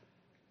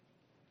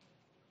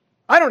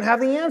 I don't have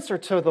the answer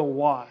to the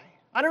why.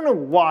 I don't know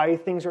why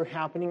things are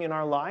happening in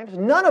our lives.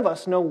 None of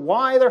us know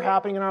why they're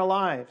happening in our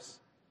lives.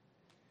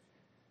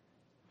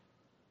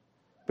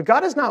 But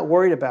God is not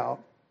worried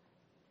about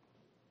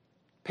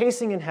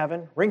pacing in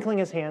heaven, wrinkling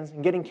his hands,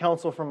 and getting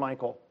counsel from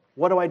Michael.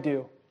 What do I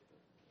do?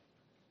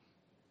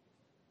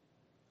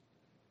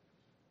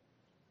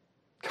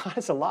 God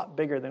is a lot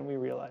bigger than we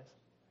realize.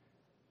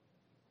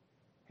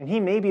 And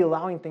he may be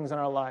allowing things in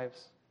our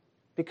lives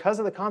because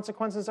of the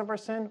consequences of our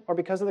sin or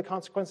because of the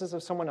consequences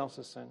of someone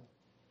else's sin.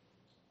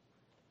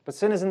 But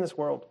sin is in this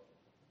world.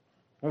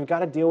 And we've got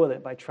to deal with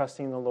it by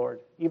trusting the Lord,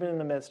 even in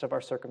the midst of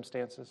our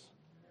circumstances.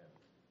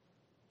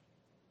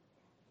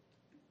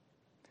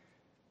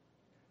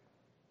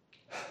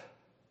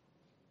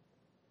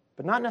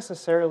 But not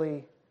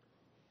necessarily,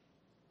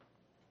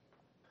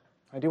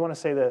 I do want to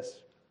say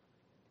this.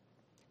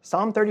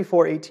 Psalm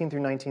 34, 18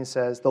 through 19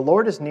 says, "The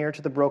Lord is near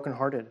to the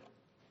brokenhearted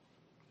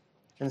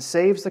and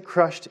saves the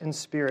crushed in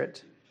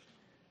spirit.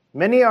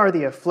 Many are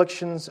the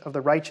afflictions of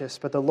the righteous,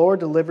 but the Lord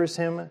delivers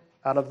him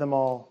out of them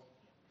all."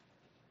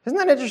 Isn't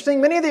that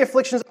interesting? Many of the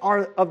afflictions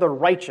are of the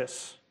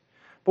righteous.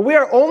 But we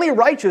are only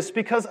righteous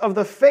because of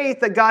the faith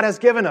that God has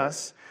given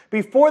us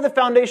before the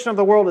foundation of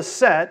the world is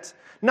set,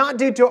 not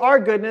due to our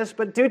goodness,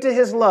 but due to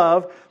his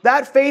love,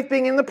 that faith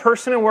being in the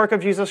person and work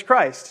of Jesus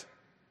Christ.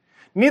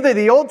 Neither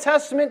the Old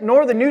Testament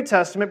nor the New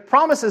Testament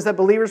promises that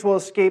believers will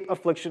escape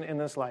affliction in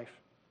this life.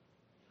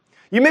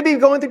 You may be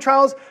going through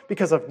trials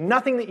because of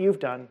nothing that you've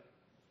done.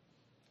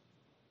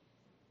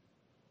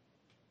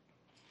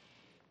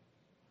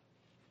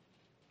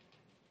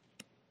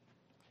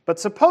 But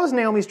suppose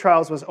Naomi's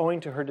trials was owing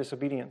to her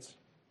disobedience.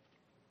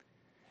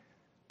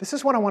 This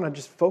is what I want to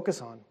just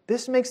focus on.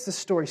 This makes the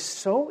story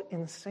so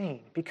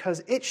insane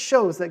because it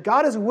shows that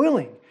God is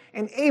willing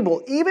and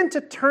able even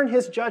to turn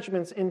his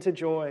judgments into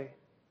joy.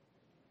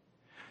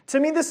 To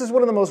me, this is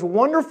one of the most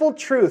wonderful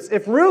truths.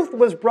 If Ruth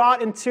was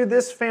brought into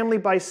this family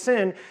by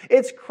sin,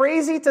 it's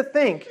crazy to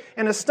think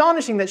and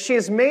astonishing that she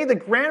is made the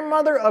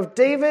grandmother of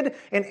David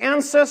and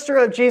ancestor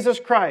of Jesus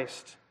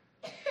Christ.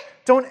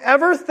 Don't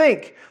ever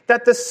think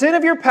that the sin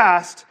of your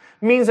past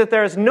means that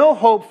there is no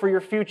hope for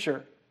your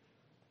future.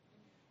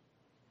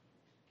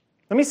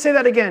 Let me say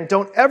that again.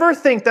 Don't ever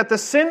think that the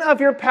sin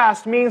of your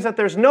past means that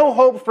there's no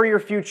hope for your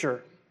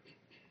future.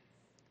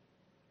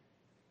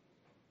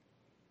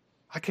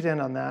 I could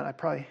end on that.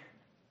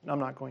 I'm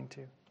not going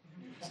to.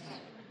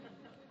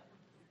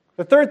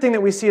 The third thing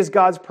that we see is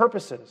God's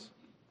purposes.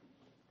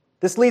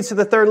 This leads to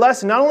the third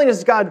lesson. Not only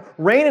does God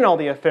reign in all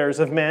the affairs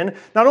of men,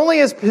 not only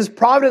is his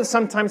providence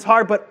sometimes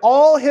hard, but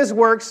all his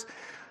works,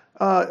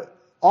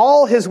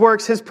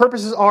 his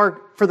purposes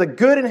are for the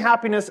good and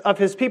happiness of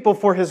his people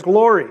for his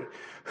glory.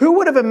 Who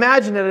would have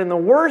imagined that in the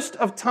worst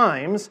of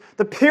times,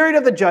 the period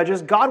of the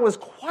judges, God was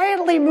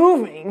quietly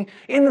moving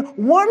in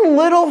one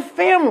little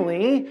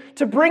family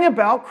to bring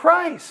about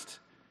Christ,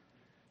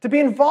 to be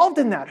involved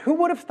in that? Who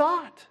would have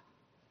thought?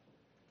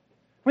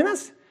 I mean,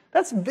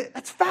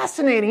 that's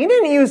fascinating. He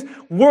didn't use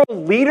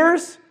world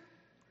leaders.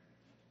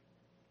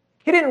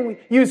 He didn't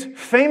use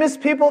famous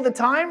people at the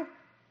time.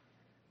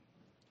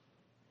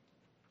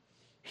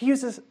 He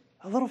uses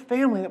a little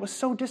family that was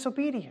so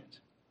disobedient.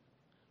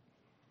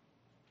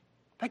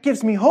 That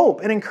gives me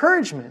hope and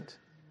encouragement.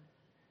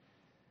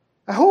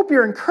 I hope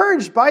you're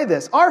encouraged by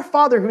this. Our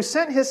Father who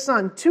sent his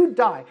Son to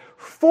die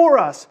for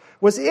us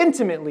was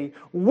intimately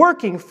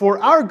working for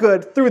our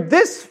good through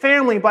this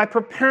family by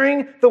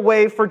preparing the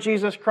way for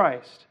Jesus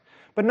Christ.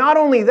 But not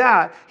only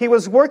that, he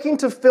was working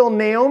to fill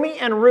Naomi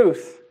and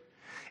Ruth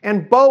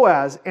and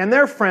Boaz and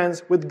their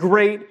friends with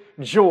great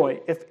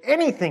joy. If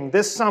anything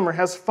this summer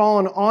has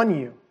fallen on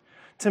you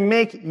to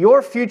make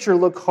your future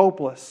look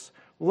hopeless,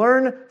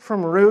 learn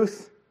from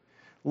Ruth.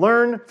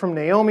 Learn from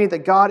Naomi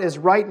that God is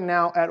right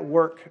now at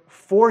work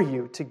for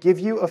you to give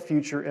you a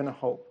future and a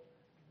hope.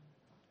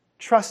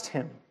 Trust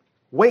him.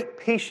 Wait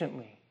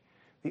patiently.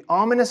 The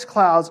ominous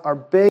clouds are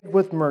big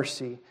with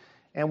mercy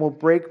and will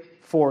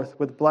break forth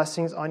with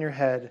blessings on your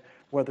head.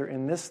 whether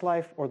in this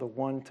life or the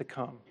one to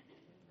come.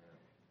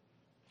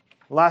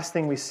 Last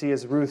thing we see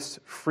is Ruth's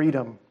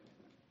freedom.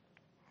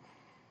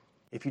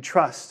 If you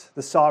trust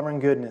the sovereign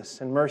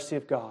goodness and mercy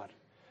of God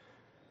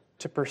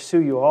to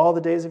pursue you all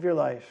the days of your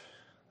life,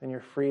 then you're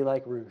free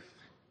like Ruth.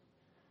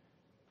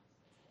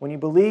 When you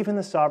believe in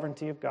the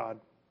sovereignty of God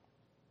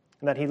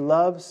and that He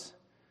loves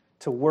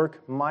to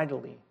work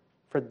mightily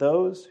for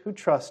those who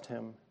trust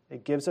Him,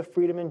 it gives a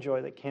freedom and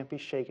joy that can't be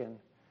shaken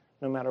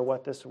no matter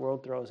what this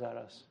world throws at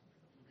us.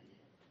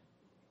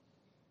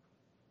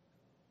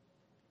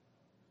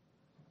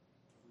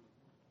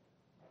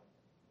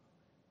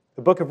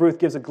 The book of Ruth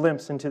gives a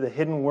glimpse into the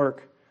hidden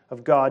work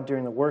of God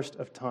during the worst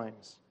of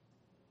times.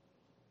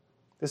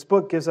 This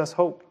book gives us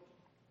hope.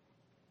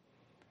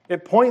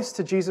 It points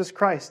to Jesus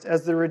Christ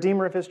as the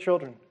Redeemer of His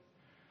children.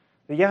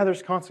 But yeah,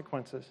 there's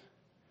consequences.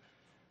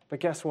 But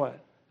guess what?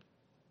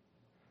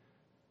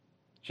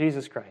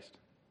 Jesus Christ.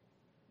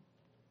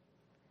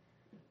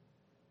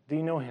 Do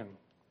you know Him?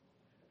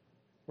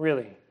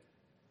 Really? Do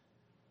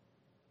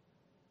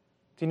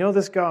you know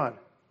this God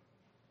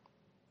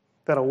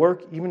that'll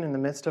work even in the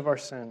midst of our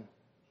sin?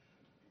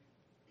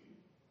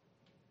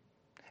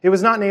 It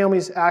was not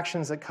Naomi's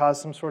actions that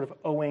caused some sort of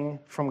owing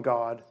from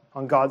God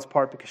on God's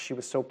part because she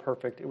was so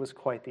perfect. It was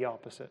quite the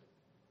opposite.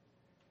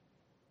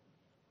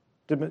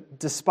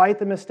 Despite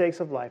the mistakes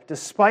of life,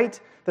 despite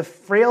the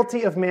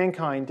frailty of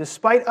mankind,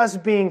 despite us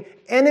being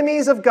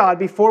enemies of God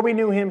before we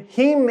knew Him,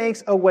 He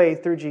makes a way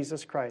through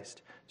Jesus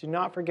Christ. Do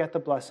not forget the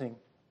blessing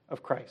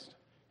of Christ.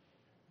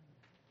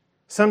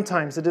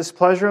 Sometimes the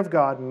displeasure of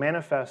God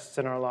manifests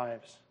in our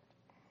lives.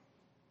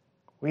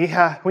 We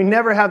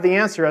never have the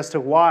answer as to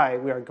why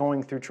we are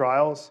going through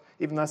trials.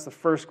 Even that's the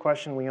first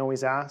question we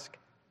always ask.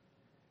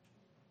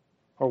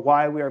 Or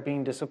why we are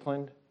being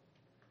disciplined.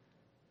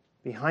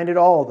 Behind it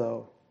all,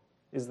 though,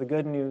 is the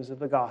good news of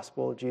the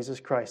gospel of Jesus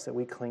Christ that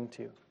we cling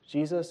to.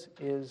 Jesus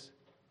is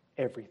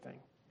everything.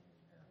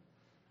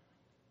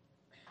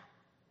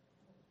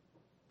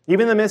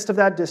 Even in the midst of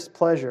that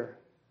displeasure,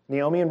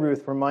 Naomi and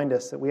Ruth remind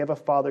us that we have a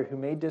Father who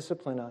may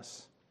discipline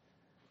us,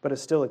 but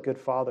is still a good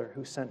Father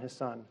who sent His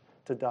Son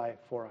to die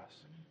for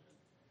us.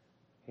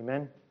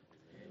 Amen?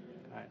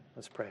 All right,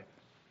 let's pray.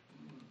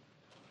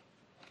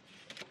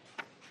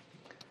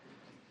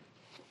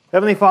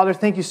 Heavenly Father,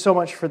 thank you so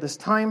much for this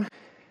time.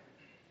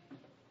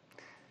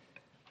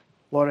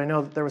 Lord, I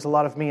know that there was a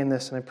lot of me in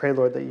this, and I pray,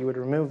 Lord, that you would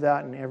remove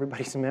that in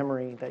everybody's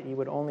memory, that you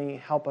would only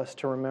help us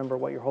to remember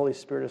what your Holy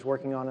Spirit is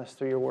working on us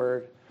through your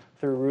word,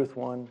 through Ruth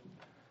 1.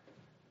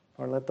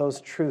 Lord, let those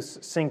truths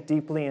sink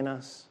deeply in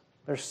us.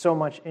 There's so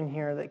much in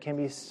here that can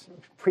be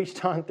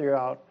preached on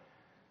throughout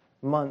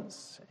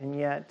months, and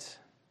yet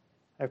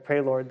I pray,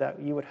 Lord, that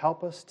you would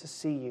help us to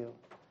see you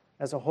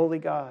as a holy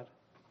God,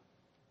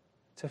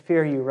 to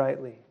fear you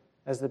rightly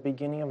as the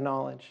beginning of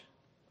knowledge,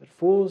 that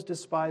fools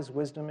despise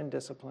wisdom and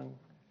discipline.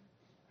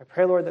 I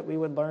pray, Lord, that we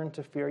would learn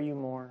to fear you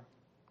more,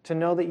 to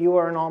know that you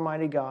are an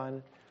almighty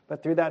God,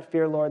 but through that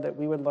fear, Lord, that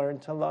we would learn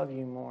to love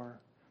you more,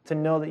 to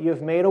know that you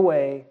have made a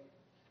way,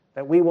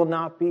 that we will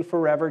not be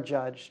forever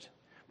judged,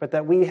 but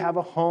that we have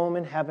a home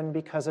in heaven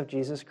because of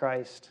Jesus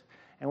Christ.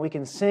 And we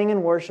can sing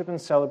and worship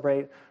and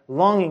celebrate,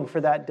 longing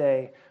for that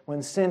day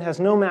when sin has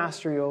no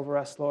mastery over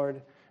us, Lord,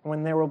 and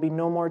when there will be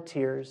no more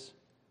tears,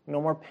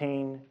 no more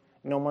pain,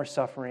 no more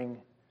suffering,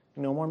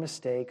 no more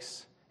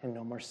mistakes, and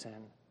no more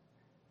sin.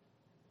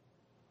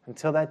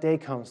 Until that day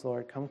comes,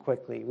 Lord, come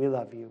quickly. We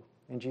love you.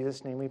 In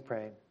Jesus' name we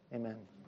pray. Amen.